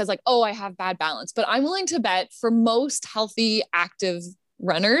everyone always says like, oh, I have bad balance, but I'm willing to bet for most healthy, active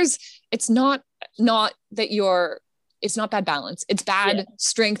runners, it's not bad balance. It's bad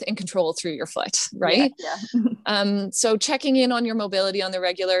strength and control through your foot, right? Yeah. So checking in on your mobility on the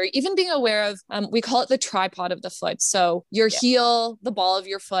regular, even being aware of, we call it the tripod of the foot. So your heel, the ball of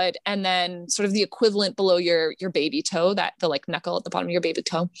your foot, and then sort of the equivalent below your baby toe, that the like knuckle at the bottom of your baby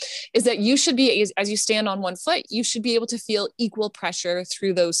toe, is that you should be, as you stand on one foot, you should be able to feel equal pressure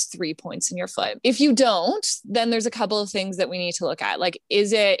through those 3 points in your foot. If you don't, then there's a couple of things that we need to look at. Like,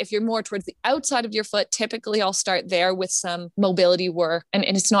 if you're more towards the outside of your foot, typically I'll start there with some mobility work. And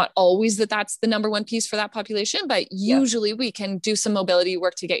it's not always that's the number one piece for that population, but usually we can do some mobility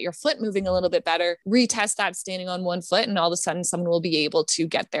work to get your foot moving a little bit better, retest that standing on one foot, and all of a sudden someone will be able to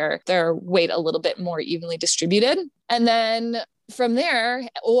get their weight a little bit more evenly distributed. And then from there,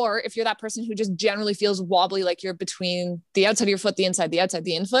 or if you're that person who just generally feels wobbly, like you're between the outside of your foot, the inside, the outside,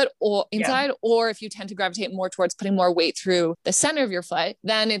 the infoot, or inside, or if you tend to gravitate more towards putting more weight through the center of your foot,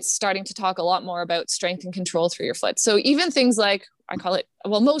 then it's starting to talk a lot more about strength and control through your foot. So even things like, I call it,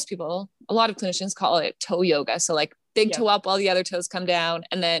 well, most people, a lot of clinicians call it toe yoga. So like big toe up while the other toes come down,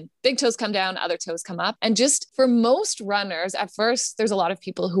 and then big toes come down, other toes come up. And just for most runners, at first, there's a lot of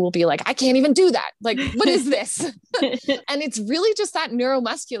people who will be like, I can't even do that. Like, what is this? And it's really just that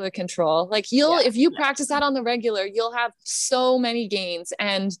neuromuscular control. Like if you practice that on the regular, you'll have so many gains,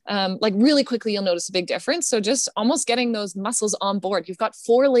 and like really quickly, you'll notice a big difference. So just almost getting those muscles on board. You've got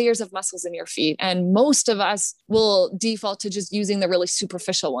 4 layers of muscles in your feet, and most of us will default to just using the really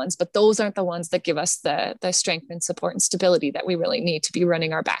superficial ones, but those aren't the ones that give us the strength and support and stability that we really need to be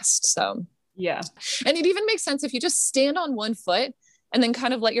running our best. So and it even makes sense if you just stand on one foot and then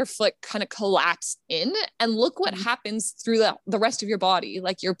kind of let your foot kind of collapse in, and look what happens through the rest of your body.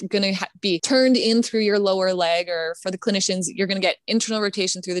 Like you're going to be turned in through your lower leg, or for the clinicians, you're going to get internal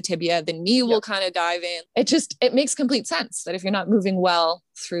rotation through the tibia. The knee will kind of dive in. It makes complete sense that if you're not moving well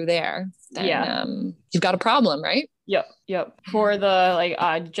through there, then you've got a problem, right? Yep. For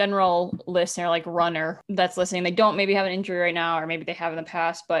the general listener, like runner that's listening, they don't maybe have an injury right now, or maybe they have in the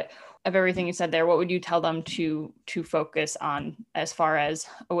past, but of everything you said there, what would you tell them to focus on, as far as,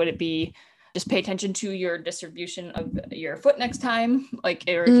 would it be just pay attention to your distribution of your foot next time, like,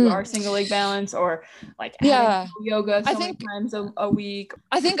 or if you are single leg balance, or like yoga so many times a week?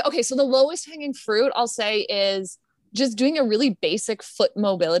 I think, okay, so the lowest hanging fruit I'll say is just doing a really basic foot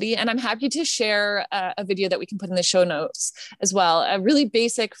mobility. And I'm happy to share a video that we can put in the show notes as well. A really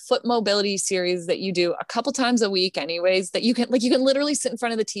basic foot mobility series that you do a couple times a week anyways, that you can literally sit in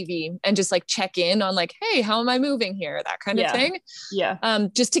front of the TV and just like check in on like, hey, how am I moving here? That kind of thing. Yeah.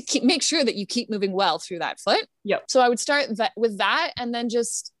 Just to make sure that you keep moving well through that foot. Yep. So I would start with that. And then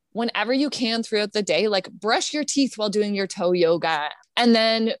just whenever you can throughout the day, like brush your teeth while doing your toe yoga. And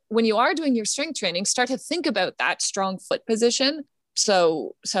then when you are doing your strength training, start to think about that strong foot position.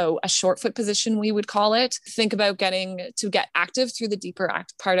 So a short foot position, we would call it. Think about get active through the deeper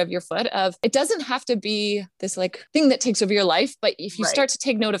part of your foot. It doesn't have to be this like thing that takes over your life, but if you start to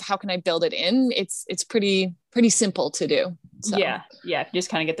take note of how can I build it in, it's pretty simple to do. So. Yeah. You just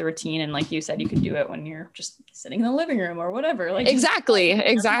kind of get the routine. And like you said, you can do it when you're just sitting in the living room or whatever. Like exactly.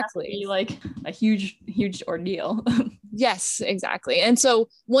 Be like a huge ordeal. Yes, exactly. And so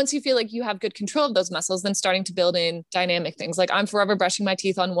once you feel like you have good control of those muscles, then starting to build in dynamic things. Like I'm forever brushing my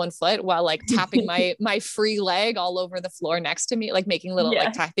teeth on one foot while like tapping my free leg all over the floor next to me, like making little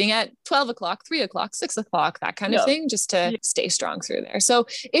like tapping at 12 o'clock, 3 o'clock, 6 o'clock, that kind of thing, just to stay strong through there. So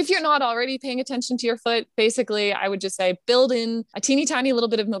if you're not already paying attention to your foot, basically I would just say build in a teeny tiny little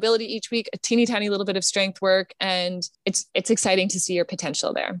bit of mobility each week, a teeny tiny little bit of strength work. And it's exciting to see your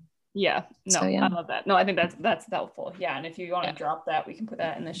potential there. Yeah, no, so, I love that. No, I think that's helpful. Yeah. And if you want to drop that, we can put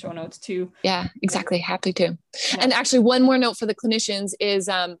that in the show notes too. Yeah, exactly. Happy to. Yeah. And actually one more note for the clinicians is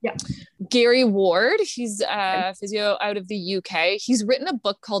Gary Ward. He's a physio out of the UK. He's written a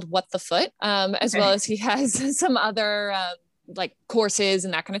book called What the Foot, as well as he has some other like courses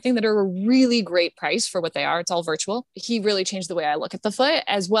and that kind of thing that are a really great price for what they are. It's all virtual. He really changed the way I look at the foot,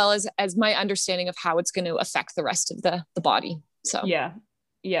 as well as my understanding of how it's going to affect the rest of the body. So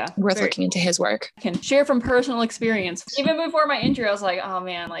worth looking into his work. I can share from personal experience. Even before my injury, I was like, oh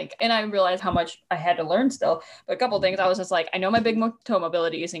man, like, and I realized how much I had to learn still. But a couple of things, I was just like, I know my big toe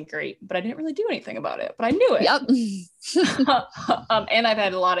mobility isn't great, but I didn't really do anything about it. But I knew it. Yep. And I've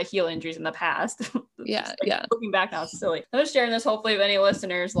had a lot of heel injuries in the past. Looking back now, it's silly. I'm just sharing this. Hopefully, if any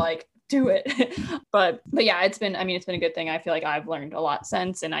listeners like do it. but yeah, it's been a good thing. I feel like I've learned a lot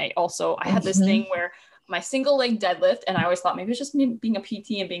since. And I had this thing where my single leg deadlift, and I always thought maybe it's just me being a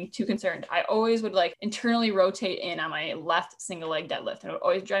PT and being too concerned. I always would like internally rotate in on my left single leg deadlift, and it would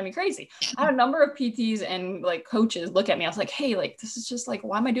always drive me crazy. I had a number of PTs and like coaches look at me. I was like, hey, like this is just like,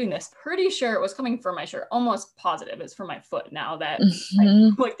 why am I doing this? Pretty sure it was coming from my shirt. Almost positive it's for my foot now that I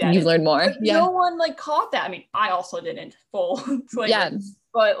looked at it. You've learned more. But no one like caught that. I mean, I also didn't full.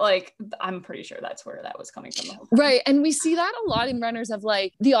 But like, I'm pretty sure that's where that was coming from. The whole time. Right. And we see that a lot in runners of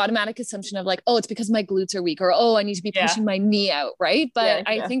like the automatic assumption of like, oh, it's because my glutes are weak, or, oh, I need to be pushing my knee out. Right. But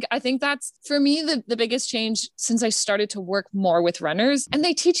I think that's for me, the biggest change since I started to work more with runners. And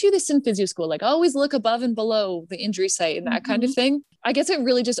they teach you this in physio school, like always look above and below the injury site and that kind of thing. I guess it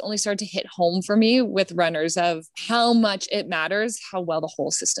really just only started to hit home for me with runners of how much it matters, how well the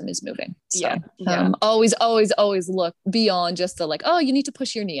whole system is moving. So always look beyond just the like, oh, you need to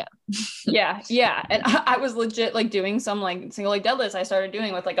push your knee out. Yeah. And I was legit like doing some like single leg deadlifts I started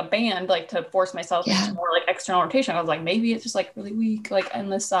doing with like a band, like to force myself into more like external rotation. I was like, maybe it's just like really weak, like on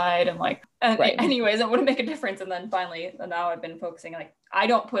this side. And like, anyways, it wouldn't make a difference. And then finally, now I've been focusing, like,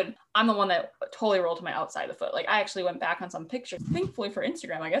 I'm the one that totally rolled to my outside of the foot. Like I actually went back on some pictures, thankfully for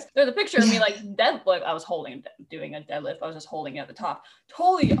Instagram, I guess. There's a picture of me like deadlift. I was doing a deadlift. I was just holding it at the top,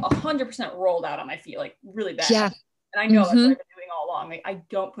 totally 100% rolled out on my feet, like really bad. Yeah. And I know that's what I've been doing all along. Like I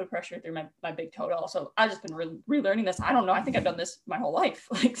don't put pressure through my big toe at all. So I've just been relearning this. I don't know. I think I've done this my whole life,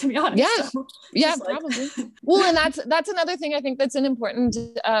 like to be honest. Yeah. So, probably. Well, and that's another thing I think that's an important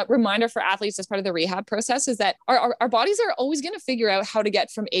reminder for athletes as part of the rehab process is that our bodies are always going to figure out how to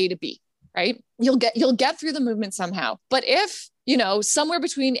get from A to B, right? You'll get through the movement somehow. But if somewhere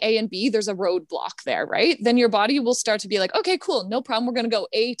between A and B, there's a roadblock there, right? Then your body will start to be like, okay, cool, no problem. We're going to go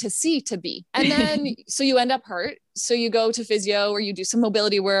A to C to B. And then, so you end up hurt. So you go to physio or you do some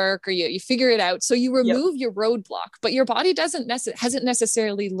mobility work or you figure it out. So you remove your roadblock, but your body hasn't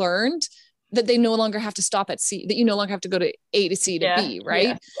necessarily learned that they no longer have to stop at C, that you no longer have to go to A to C to B,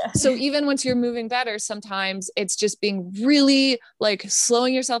 right? Yeah. So even once you're moving better, sometimes it's just being really like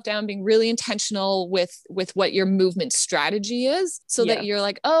slowing yourself down, being really intentional with what your movement strategy is so that you're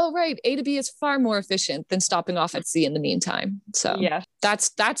like, oh, right, A to B is far more efficient than stopping off at C in the meantime. So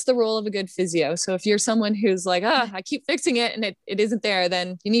that's the role of a good physio. So if you're someone who's like, I keep fixing it and it isn't there,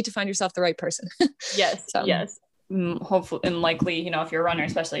 then you need to find yourself the right person. Yes. Hopefully and likely, if you're a runner,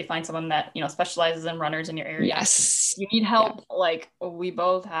 especially find someone that, specializes in runners in your area. Yes. You need help. Yeah. Like we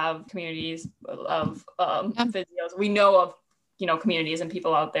both have communities of physios. We know of, communities and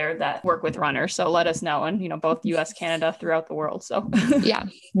people out there that work with runners. So let us know. And, both US, Canada, throughout the world. So yeah,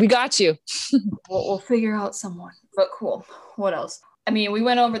 we got you. we'll figure out someone, but cool. What else? I mean, we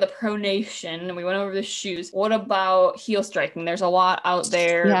went over the pronation and we went over the shoes. What about heel striking? There's a lot out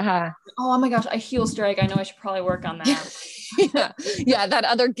there. Yeah. Oh my gosh, I heel strike. I know I should probably work on that. Yeah, that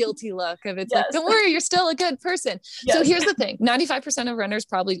other guilty look of it's like, don't worry, you're still a good person. Yes. So here's the thing, 95% of runners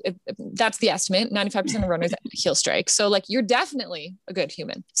probably, that's the estimate, 95% of runners heel strike. So like, you're definitely a good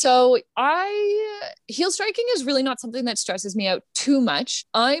human. So heel striking is really not something that stresses me out too much.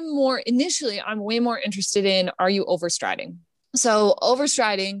 I'm way more interested in, are you overstriding? So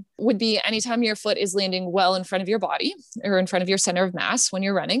overstriding would be anytime your foot is landing well in front of your body or in front of your center of mass when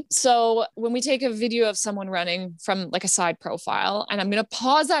you're running. So when we take a video of someone running from like a side profile, and I'm going to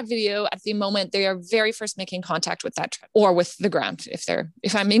pause that video at the moment they are very first making contact with that or with the ground.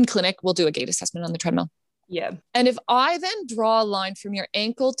 If I'm in clinic, we'll do a gait assessment on the treadmill. Yeah. And if I then draw a line from your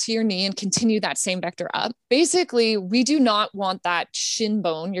ankle to your knee and continue that same vector up, basically we do not want that shin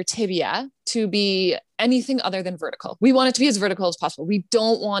bone, your tibia, to be anything other than vertical. We want it to be as vertical as possible. We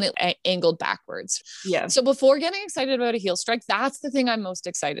don't want it angled backwards. Yeah. So before getting excited about a heel strike, that's the thing I'm most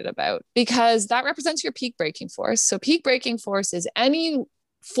excited about because that represents your peak braking force. So peak braking force is any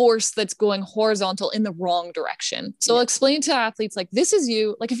force that's going horizontal in the wrong direction. So I'll explain to athletes, like, this is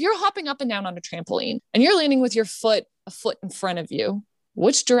you, like if you're hopping up and down on a trampoline and you're landing with your foot a foot in front of you,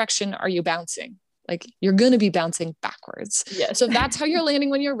 which direction are you bouncing? Like you're going to be bouncing backwards. Yes. So that's how you're landing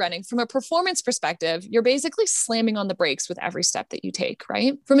when you're running. From a performance perspective, you're basically slamming on the brakes with every step that you take,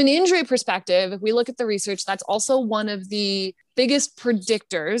 right? From an injury perspective, if we look at the research, that's also one of the biggest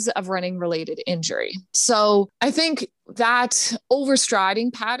predictors of running related injury. So I think that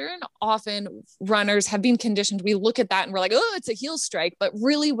overstriding pattern, often runners have been conditioned. We look at that and we're like, oh, it's a heel strike. But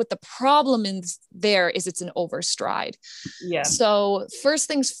really what the problem is there is it's an overstride. Yeah. So first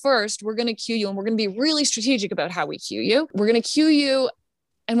things first, we're going to cue you and we're going to be really strategic about how we cue you. We're going to cue you.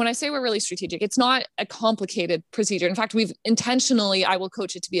 And when I say we're really strategic, it's not a complicated procedure. In fact, I will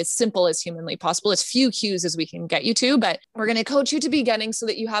coach it to be as simple as humanly possible, as few cues as we can get you to, but we're going to coach you to be getting so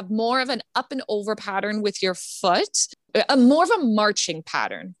that you have more of an up and over pattern with your foot, more of a marching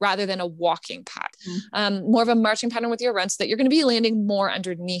pattern rather than a walking pattern, more of a marching pattern with your run so that you're going to be landing more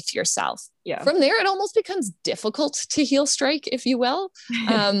underneath yourself. Yeah. From there, it almost becomes difficult to heel strike, if you will.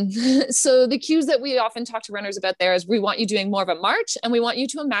 So the cues that we often talk to runners about there is we want you doing more of a march and we want you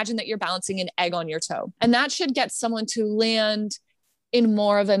to imagine that you're balancing an egg on your toe. And that should get someone to land in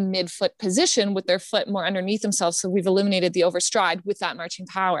more of a midfoot position with their foot more underneath themselves. So we've eliminated the overstride with that marching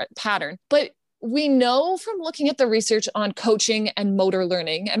pattern. But we know from looking at the research on coaching and motor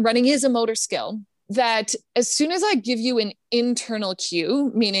learning, and running is a motor skill, that as soon as I give you an internal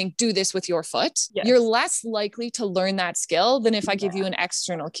cue, meaning do this with your foot, you're less likely to learn that skill than if I give you an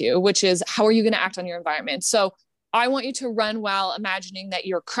external cue, which is how are you going to act on your environment? So I want you to run while imagining that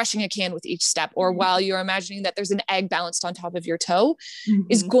you're crushing a can with each step, or while you're imagining that there's an egg balanced on top of your toe,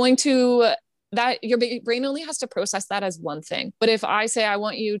 is going to, that your brain only has to process that as one thing. But if I say, I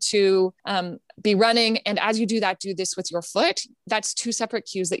want you to be running, and as you do that, do this with your foot, that's two separate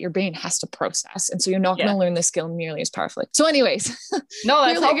cues that your brain has to process. And so you're not going to learn the skill nearly as powerfully. So anyways, no,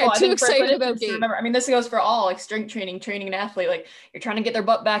 that's helpful. I too excited about gait. Remember, I mean, this goes for all, like strength training an athlete, like you're trying to get their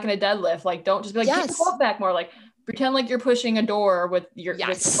butt back in a deadlift. Like, don't just be like, get your butt back more. Like, pretend like you're pushing a door with your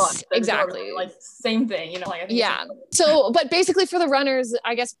with the butt. Exactly. Like same thing, like, So, but basically for the runners,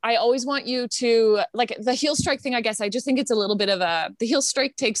 I guess I always want you to, like, the heel strike thing, I guess I just think it's a little bit of the heel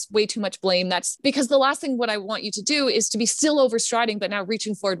strike takes way too much blame. That's because the last thing what I want you to do is to be still overstriding, but now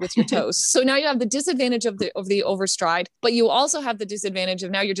reaching forward with your toes. So now you have the disadvantage of the overstride, but you also have the disadvantage of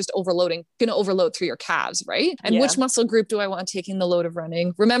now you're just going to overload through your calves, right? And which muscle group do I want taking the load of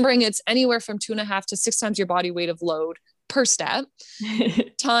running? Remembering it's anywhere from 2.5 to 6 times your body weight of load per step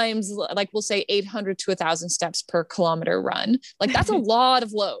times, like we'll say 800 to 1,000 steps per kilometer run. Like that's a lot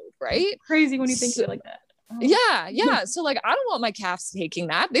of load, right? Crazy when you think of it like that. Oh. Yeah. So like, I don't want my calves taking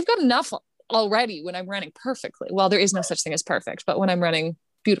that. They've got enough already when I'm running perfectly. Well, there is no such thing as perfect, but when I'm running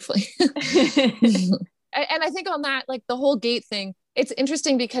beautifully. And I think on that, like the whole gait thing, it's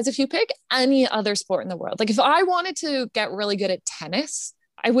interesting because if you pick any other sport in the world, like if I wanted to get really good at tennis,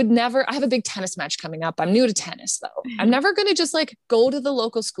 I have a big tennis match coming up. I'm new to tennis though. I'm never going to just like go to the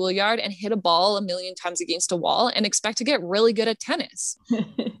local schoolyard and hit a ball 1 million times against a wall and expect to get really good at tennis.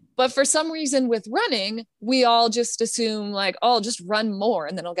 But for some reason with running, we all just assume like, oh, I'll just run more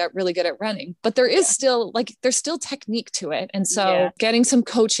and then I'll get really good at running. But there is still like, there's still technique to it. And so getting some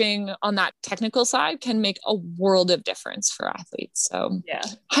coaching on that technical side can make a world of difference for athletes. So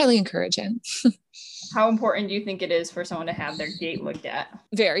highly encourage it. How important do you think it is for someone to have their gait looked at?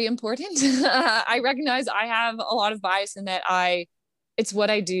 Very important. I recognize I have a lot of bias in that it's what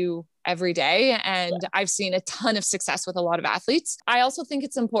I do every day. And I've seen a ton of success with a lot of athletes. I also think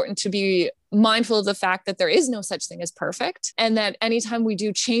it's important to be mindful of the fact that there is no such thing as perfect. And that anytime we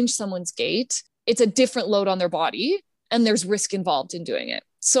do change someone's gait, it's a different load on their body and there's risk involved in doing it.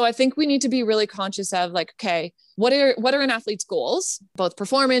 So I think we need to be really conscious of like, okay, what are an athlete's goals, both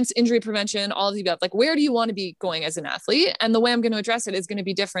performance, injury prevention, all of the above, like, where do you want to be going as an athlete? And the way I'm going to address it is going to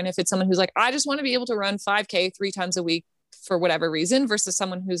be different if it's someone who's like, I just want to be able to run 5K 3 times a week for whatever reason, versus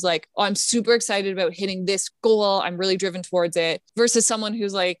someone who's like, oh, I'm super excited about hitting this goal. I'm really driven towards it, versus someone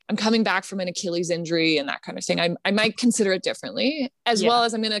who's like, I'm coming back from an Achilles injury and that kind of thing. I might consider it differently, as well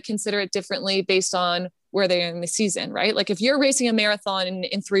as I'm going to consider it differently based on where they are in the season, right? Like if you're racing a marathon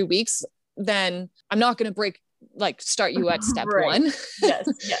in 3 weeks, then I'm not going to start you at step one. Yes.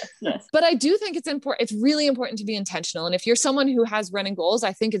 But I do think it's important. It's really important to be intentional. And if you're someone who has running goals,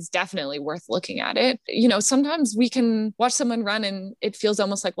 I think it's definitely worth looking at it. You know, sometimes we can watch someone run and it feels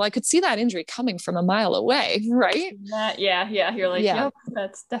almost like, well, I could see that injury coming from a mile away. Right. Yeah. You're like, yep,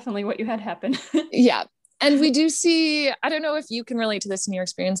 that's definitely what you had happen. Yeah. And we do see, I don't know if you can relate to this in your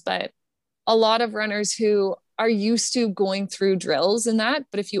experience, but a lot of runners who are used to going through drills and that,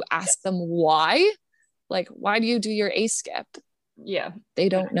 but if you ask them why, like, why do you do your A skip? Yeah. They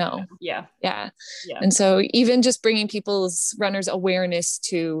don't know. Yeah. And so even just bringing runners awareness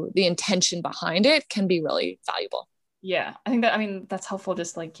to the intention behind it can be really valuable. Yeah. I think that's helpful.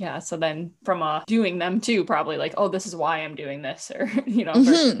 Just like, so then from doing them too, probably like, oh, this is why I'm doing this, or, you know,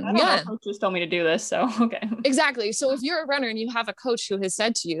 coach just told me to do this. So, okay. Exactly. So if you're a runner and you have a coach who has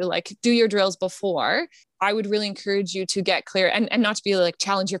said to you, like, do your drills before, I would really encourage you to get clear and not to be like,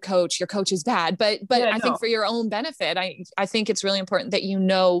 challenge your coach is bad, but I think for your own benefit, I think it's really important that you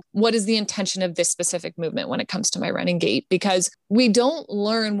know, what is the intention of this specific movement when it comes to my running gait, because we don't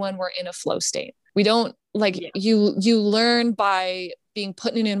learn when we're in a flow state. We don't you learn by being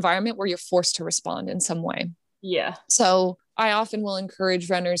put in an environment where you're forced to respond in some way. Yeah. So I often will encourage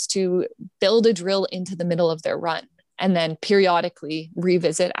runners to build a drill into the middle of their run and then periodically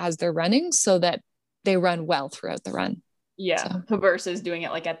revisit as they're running so that they run well throughout the run. Yeah. So versus doing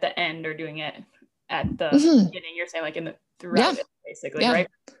it like at the end or doing it at the beginning, you're saying like throughout it, basically, right?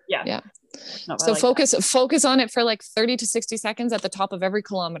 Yeah. No, so focus on it for like 30 to 60 seconds at the top of every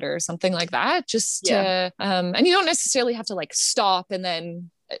kilometer or something like that. Just to, and you don't necessarily have to like stop and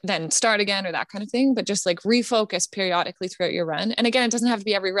then start again or that kind of thing, but just like refocus periodically throughout your run. And again, it doesn't have to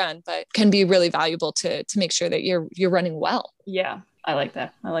be every run, but can be really valuable to make sure that you're running well. Yeah. I like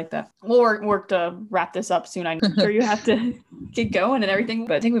that. We'll work to wrap this up soon. I'm sure you have to get going and everything,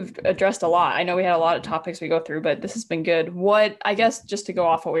 but I think we've addressed a lot. I know we had a lot of topics we go through, but this has been good. I guess just to go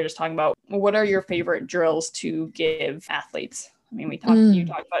off what we were just talking about, what are your favorite drills to give athletes? I mean, you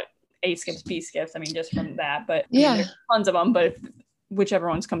talked about A skips, B skips. I mean, just from that, but there's tons of them, but whichever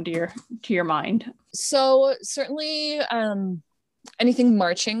ones come to your mind. So certainly, anything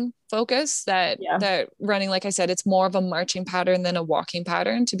marching focus that running, like I said, it's more of a marching pattern than a walking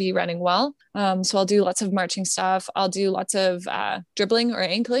pattern to be running well. So I'll do lots of marching stuff. I'll do lots of dribbling or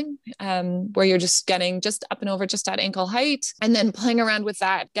ankling, where you're just getting just up and over just at ankle height and then playing around with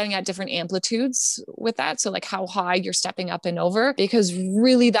that, getting at different amplitudes with that. So like how high you're stepping up and over, because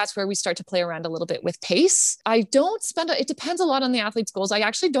really that's where we start to play around a little bit with pace. It depends a lot on the athlete's goals. I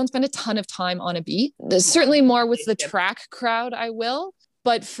actually don't spend a ton of time on a beat. There's certainly more with the track crowd, I will.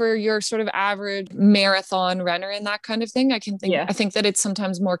 But for your sort of average marathon runner and that kind of thing, I think that it's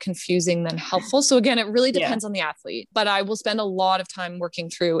sometimes more confusing than helpful. So again, it really depends on the athlete, but I will spend a lot of time working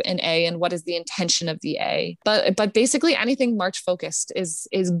through an A and what is the intention of the A. But basically anything march focused is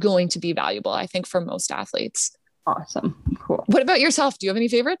going to be valuable, I think, for most athletes. Awesome. Cool. What about yourself? Do you have any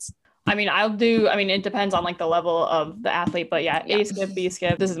favorites? I mean, it depends on like the level of the athlete, but A skip, B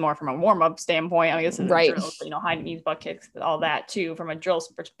skip, this is more from a warm-up standpoint. I mean, this is drills, high knees, butt kicks, all that too, from a drills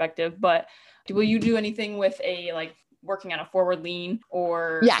perspective. But will you do anything with like working on a forward lean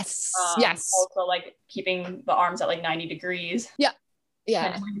or yes. Also like keeping the arms at like 90 degrees? Yeah.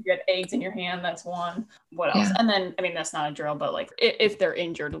 And you get eggs in your hand, that's one. What else? And then, I mean, that's not a drill, but like if they're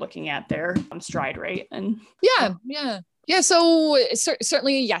injured, looking at their stride rate and Yeah, so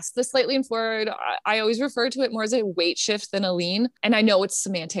certainly, yes, the slightly lean forward. I always refer to it more as a weight shift than a lean. And I know it's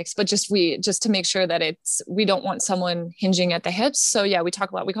semantics, but just to make sure that we don't want someone hinging at the hips. So yeah, we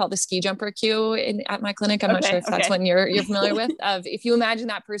call it the ski jumper cue at my clinic. I'm not sure if that's one you're familiar with. Of if you imagine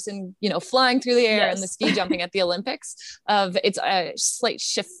that person, flying through the air and the ski jumping at the Olympics, it's a slight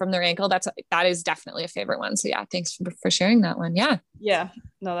shift from their ankle. That is definitely a favorite one. So yeah, thanks for sharing that one. Yeah. Yeah.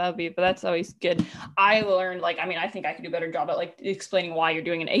 No, but that's always good. I learned, I think I could do a better job at explaining why you're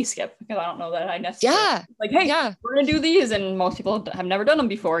doing an A skip, because I don't know that I necessarily hey, we're going to do these. And most people have never done them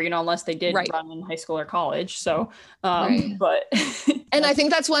before, unless they did run in high school or college. So, but. And I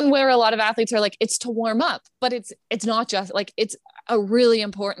think that's one where a lot of athletes are like, it's to warm up, but it's not just it's a really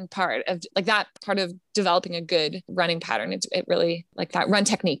important part of that part of developing a good running pattern. It really that run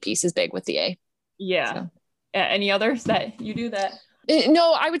technique piece is big with the A. Yeah. So. Any others that you do that?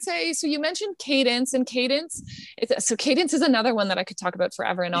 No, I would say, so you mentioned cadence, and cadence is another one that I could talk about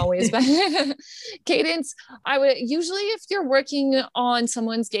forever and always, but cadence, I would usually, if you're working on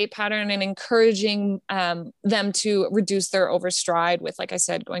someone's gait pattern and encouraging them to reduce their overstride with, like I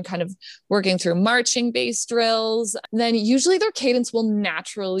said, working through marching based drills, then usually their cadence will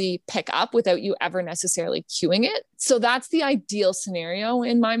naturally pick up without you ever necessarily cueing it. So that's the ideal scenario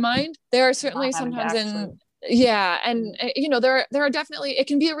in my mind. There are certainly sometimes yeah. And, there are definitely, it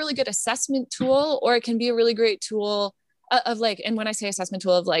can be a really good assessment tool, or it can be a really great tool of and when I say assessment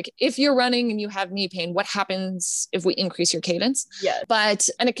tool of if you're running and you have knee pain, what happens if we increase your cadence? Yeah.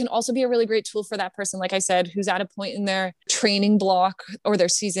 And it can also be a really great tool for that person, like I said, who's at a point in their training block or their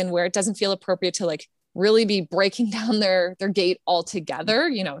season where it doesn't feel appropriate to really be breaking down their gait altogether.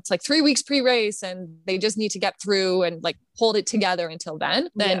 It's 3 weeks pre-race and they just need to get through and hold it together until then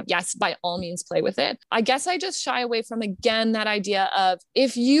yes, by all means play with it. I guess I just shy away from, again, that idea of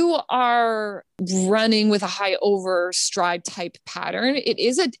if you are running with a high overstride type pattern, it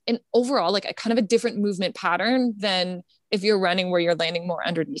is an overall a kind of a different movement pattern than if you're running where you're landing more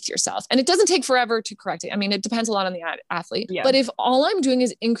underneath yourself. And it doesn't take forever to correct it. I mean, it depends a lot on the athlete. Yeah. But if all I'm doing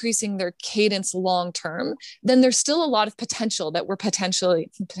is increasing their cadence long-term, then there's still a lot of potential that we're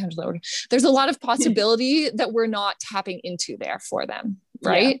there's a lot of possibility that we're not tapping into there for them.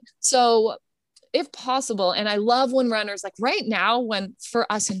 Right. Yeah. So if possible, and I love when runners, right now, when for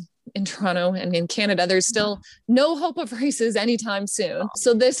us in Toronto and in Canada, there's still no hope of races anytime soon.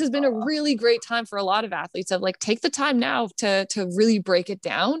 So this has been a really great time for a lot of athletes of take the time now to really break it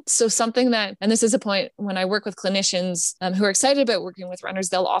down. So something that, and this is a point when I work with clinicians who are excited about working with runners,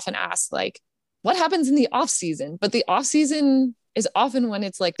 they'll often ask what happens in the off season? But the off season is often when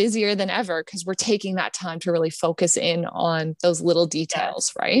it's busier than ever, because we're taking that time to really focus in on those little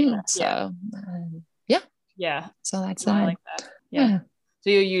details. Yeah. Right. Yeah. So yeah. So that's I like that. Yeah. So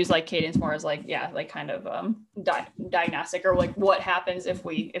you use cadence more as kind of diagnostic, or what happens if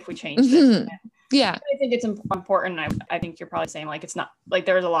we change this. Yeah. I think it's important. I think you're probably saying it's not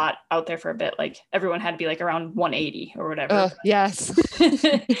there's a lot out there for a bit. Everyone had to be around 180 or whatever. Oh, yes.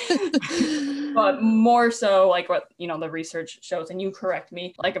 But more so what, the research shows, and you correct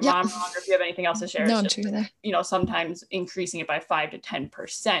me, if I'm wrong, or if you have anything else to share. No, I'm sure that. Sometimes increasing it by 5 to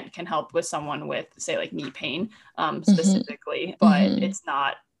 10% can help with someone with, say, knee pain, specifically, but it's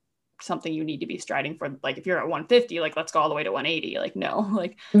not something you need to be striding for. If you're at 150, let's go all the way to 180. No,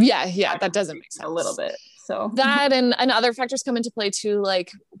 yeah, that doesn't make sense a little bit. So that and other factors come into play too.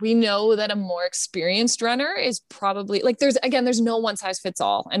 We know that a more experienced runner is probably there's no one size fits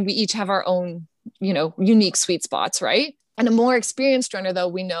all, and we each have our own, unique sweet spots, right? And a more experienced runner, though,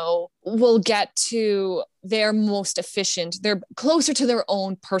 we know will get to their most efficient, they're closer to their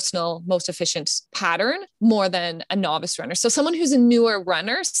own personal most efficient pattern more than a novice runner. So someone who's a newer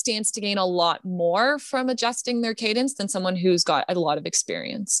runner stands to gain a lot more from adjusting their cadence than someone who's got a lot of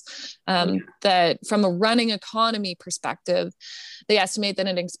experience. That from a running economy perspective, they estimate that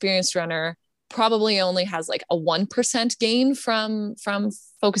an experienced runner probably only has a 1% gain from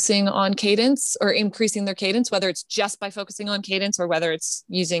focusing on cadence or increasing their cadence, whether it's just by focusing on cadence or whether it's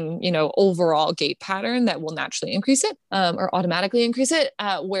using, overall gait pattern that will naturally increase it or automatically increase it.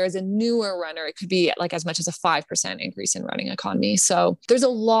 Whereas a newer runner, it could be as much as a 5% increase in running economy. So there's a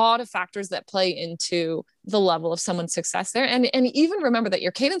lot of factors that play into the level of someone's success there. And even remember that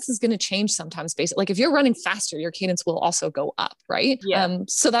your cadence is going to change sometimes based, if you're running faster, your cadence will also go up. Right. Yeah.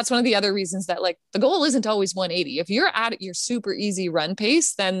 So that's one of the other reasons that the goal isn't always 180. If you're at your super easy run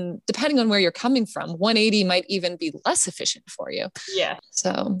pace, then depending on where you're coming from, 180 might even be less efficient for you. Yeah.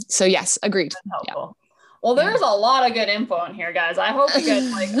 So yes, agreed. That's helpful. Well, there's a lot of good info in here, guys. I hope you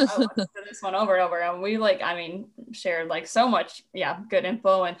guys like I listened to this one over and over. And we shared like so much, good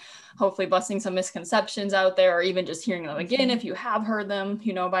info, and hopefully busting some misconceptions out there, or even just hearing them again if you have heard them,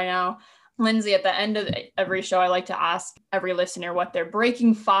 by now. Lindsay, at the end of every show, I like to ask every listener what their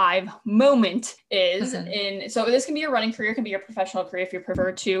breaking 5 moment is. So this can be your running career, it can be your professional career if you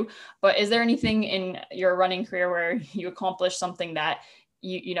prefer to, but is there anything in your running career where you accomplished something that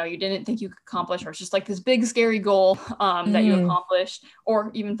you didn't think you could accomplish, or it's just like this big scary goal that you accomplished, or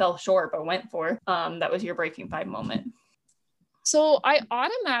even fell short but went for, that was your breaking 5 moment? So I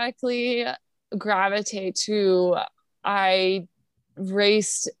automatically gravitate to, I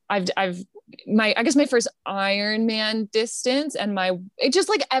guess my first Ironman distance, and it just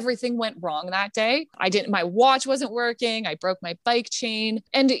like everything went wrong that day. My watch wasn't working. I broke my bike chain,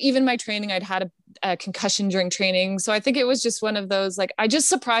 and even my training, I'd had a concussion during training. So I think it was just one of those, like, I just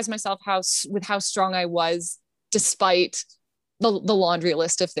surprised myself with how strong I was, despite the laundry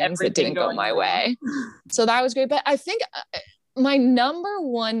list of things that didn't go my way. So that was great. But I think my number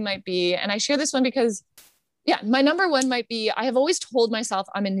one might be, and I share this one because my number one might be, I have always told myself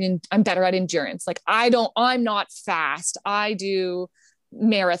I'm better at endurance. Like I'm not fast. I do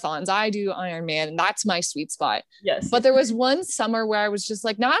marathons. I do Ironman, and that's my sweet spot. Yes. But there was one summer where I was just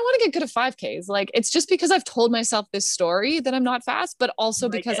like, now I want to get good at 5Ks. Like, it's just because I've told myself this story that I'm not fast, but also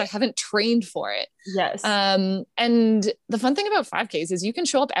because I haven't trained for it. Yes. And the fun thing about 5Ks is you can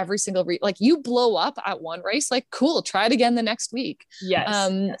show up every single like you blow up at one race, like, cool, try it again the next week.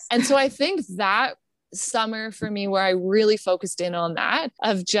 Yes. And so I think that summer for me, where I really focused in on that,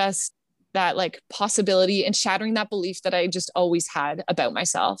 of just that like possibility and shattering that belief that I just always had about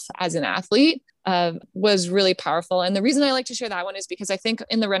myself as an athlete, was really powerful. And the reason I like to share that one is because I think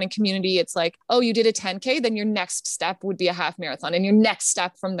in the running community, it's like, oh, you did a 10K, then your next step would be a half marathon. And your next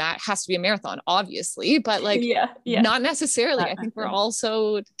step from that has to be a marathon, obviously, but like, not necessarily. I think we're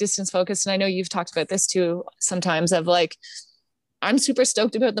also distance focused. And I know you've talked about this too, sometimes, of like, I'm super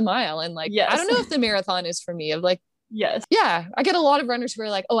stoked about the mile. And like, I don't know if the marathon is for me, of like, I get a lot of runners who are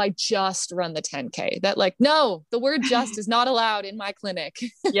like, oh, I just run the 10K. That like, no, the word just is not allowed in my clinic.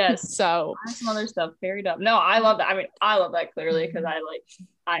 Yes. So some other stuff buried up. No, I love that. I mean, I love that clearly, because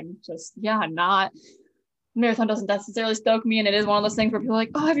I'm just, not, marathon doesn't necessarily stoke me. And it is one of those things where people are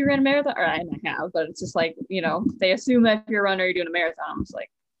like, oh, have you ran a marathon? Or I have, but it's just like, they assume that if you're a runner, you're doing a marathon. I'm just like,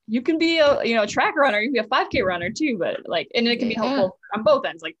 you can be a track runner, you can be a 5K runner too, but like, and it can be helpful on both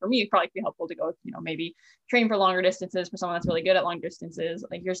ends. Like for me, it probably be helpful to go, maybe train for longer distances for someone that's really good at long distances.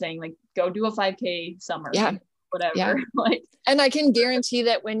 Like you're saying, like go do a 5K summer, whatever. Like, and I can guarantee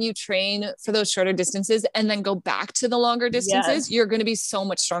that when you train for those shorter distances and then go back to the longer distances, you're going to be so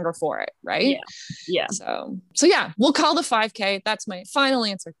much stronger for it. Right. Yeah. So we'll call the 5K. That's my final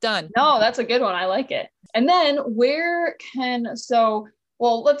answer. Done. No, that's a good one. I like it. And then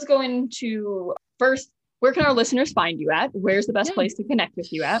well, let's go into first, where can our listeners find you at? Where's the best place to connect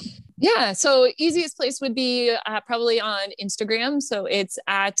with you at? Yeah. So easiest place would be probably on Instagram. So it's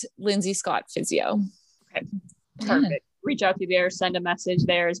at Lindsay Scott Physio. Okay. Perfect. Reach out to you there, send a message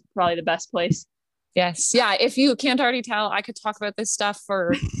there is probably the best place. Yes. Yeah. If you can't already tell, I could talk about this stuff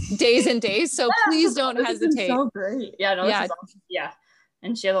for days and days. So please don't hesitate. So great. Yeah. No, this is awesome. Yeah.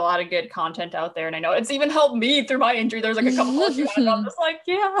 And she has a lot of good content out there. And I know it's even helped me through my injury. There's like a couple of you, and I'm just like,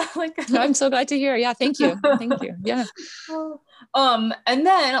 I'm so glad to hear. Yeah. Thank you. Thank you. Yeah. And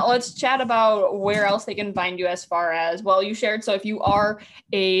then let's chat about where else they can find you, as far as, well, you shared. So if you are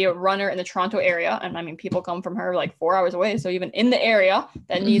a runner in the Toronto area, and I mean, people come from her like 4 hours away. So even in the area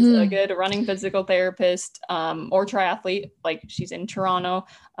that needs a good running physical therapist, or triathlete, like she's in Toronto.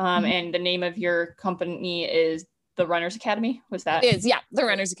 And the name of your company is The Runners Academy. Was that? It is, The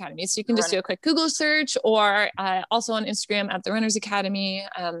Runners Academy. So you can just do a quick Google search, or also on Instagram at The Runners Academy,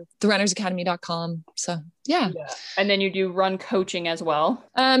 therunnersacademy.com. So yeah. And then you do run coaching as well.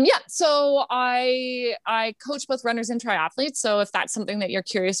 So I coach both runners and triathletes. So if that's something that you're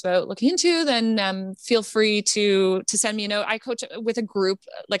curious about looking into, then feel free to send me a note. I coach with a group,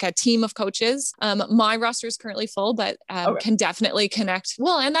 like a team of coaches. My roster is currently full, but can definitely connect.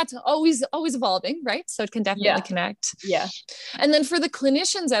 Well, and that's always evolving, right? So it can definitely connect. Yeah. And then for the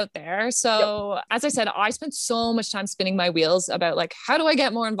clinicians out there, so as I said, I spent so much time spinning my wheels about like, how do I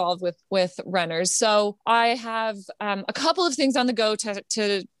get more involved with runners? So I have a couple of things on the go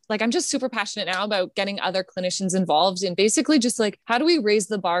to like, I'm just super passionate now about getting other clinicians involved in basically just like, how do we raise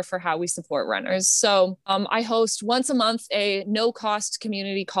the bar for how we support runners? So I host once a month a no cost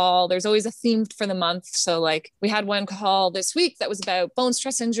community call. There's always a theme for the month. So like we had one call this week that was about bone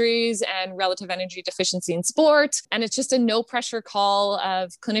stress injuries and relative energy deficiency in sport. And it's just a no pressure call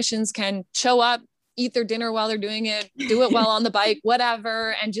of clinicians can show up, eat their dinner while they're doing it, do it while on the bike,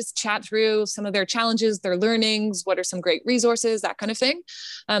 whatever, and just chat through some of their challenges, their learnings, what are some great resources, that kind of thing.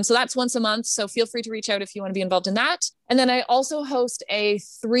 So that's once a month. So feel free to reach out if you want to be involved in that. And then I also host a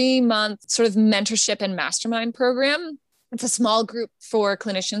 3-month sort of mentorship and mastermind program. It's a small group for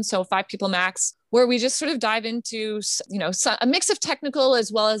clinicians, so 5 people max, where we just sort of dive into, a mix of technical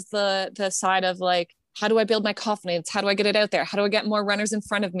as well as the side of like, how do I build my confidence? How do I get it out there? How do I get more runners in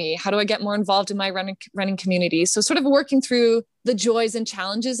front of me? How do I get more involved in my running community? So sort of working through the joys and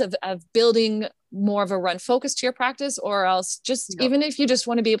challenges of building more of a run focus to your practice, or else just even if you just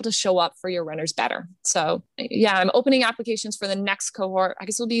want to be able to show up for your runners better. So yeah, I'm opening applications for the next cohort. I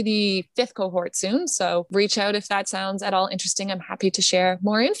guess it'll be the 5th cohort soon. So reach out if that sounds at all interesting. I'm happy to share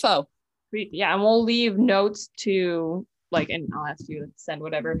more info. Yeah. And we'll leave notes to and I'll ask you to send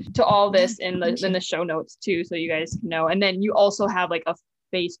whatever to all this in the show notes too, so you guys can know. And then you also have like a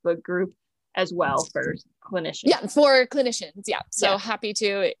Facebook group as well for clinicians. Yeah, for clinicians. Yeah. So happy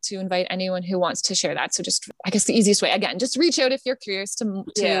to invite anyone who wants to share that. So just, I guess the easiest way, again, just reach out if you're curious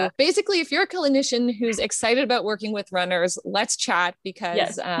to basically, if you're a clinician who's excited about working with runners, let's chat,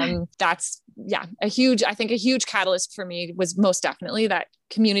 because that's a huge catalyst for me was most definitely that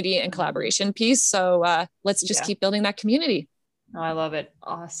community and collaboration piece. So let's just keep building that community. Oh, I love it.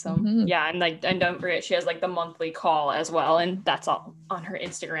 Awesome. Mm-hmm. Yeah. And don't forget, she has like the monthly call as well. And that's all on her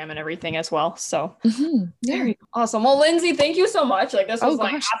Instagram and everything as well. So very awesome. Well, Lindsay, thank you so much. Like this was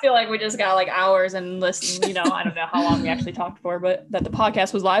I feel like we just got like hours and listen, I don't know how long we actually talked for, but that the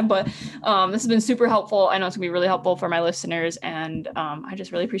podcast was live, but this has been super helpful. I know it's gonna be really helpful for my listeners. And I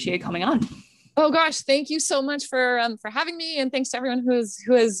just really appreciate you coming on. Oh gosh, thank you so much for having me, and thanks to everyone who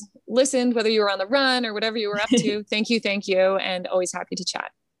has listened, whether you were on the run or whatever you were up to. Thank you, and always happy to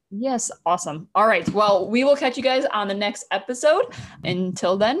chat. Yes, awesome. All right, well, we will catch you guys on the next episode.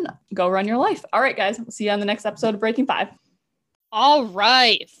 Until then, go run your life. All right, guys, we'll see you on the next episode of Breaking 5. All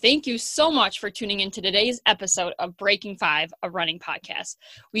right. Thank you so much for tuning in to today's episode of Breaking 5, a running podcast.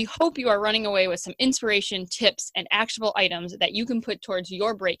 We hope you are running away with some inspiration, tips, and actionable items that you can put towards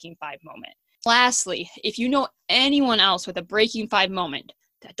your Breaking 5 moment. Lastly, if you know anyone else with a Breaking 5 moment,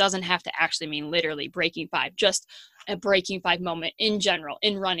 that doesn't have to actually mean literally Breaking 5, just a Breaking 5 moment in general,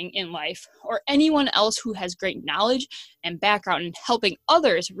 in running, in life, or anyone else who has great knowledge and background in helping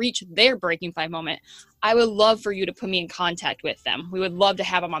others reach their Breaking 5 moment, I would love for you to put me in contact with them. We would love to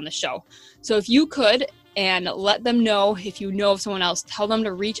have them on the show. So if you could, and let them know, if you know of someone else, tell them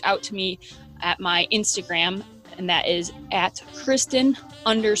to reach out to me at my Instagram, and that is at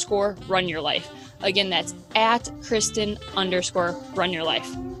Kristen_runyourlife. Again, that's at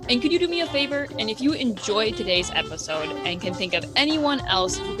Kristen_runyourlife. And could you do me a favor? And if you enjoyed today's episode and can think of anyone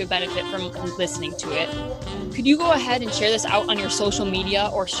else who could benefit from listening to it, could you go ahead and share this out on your social media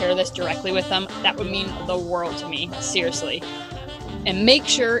or share this directly with them? That would mean the world to me, seriously. And make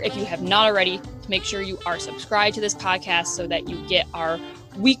sure, if you have not already, to make sure you are subscribed to this podcast so that you get our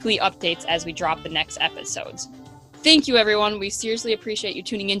weekly updates as we drop the next episodes. Thank you, everyone. We seriously appreciate you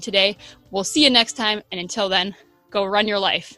tuning in today. We'll see you next time. And until then, go run your life.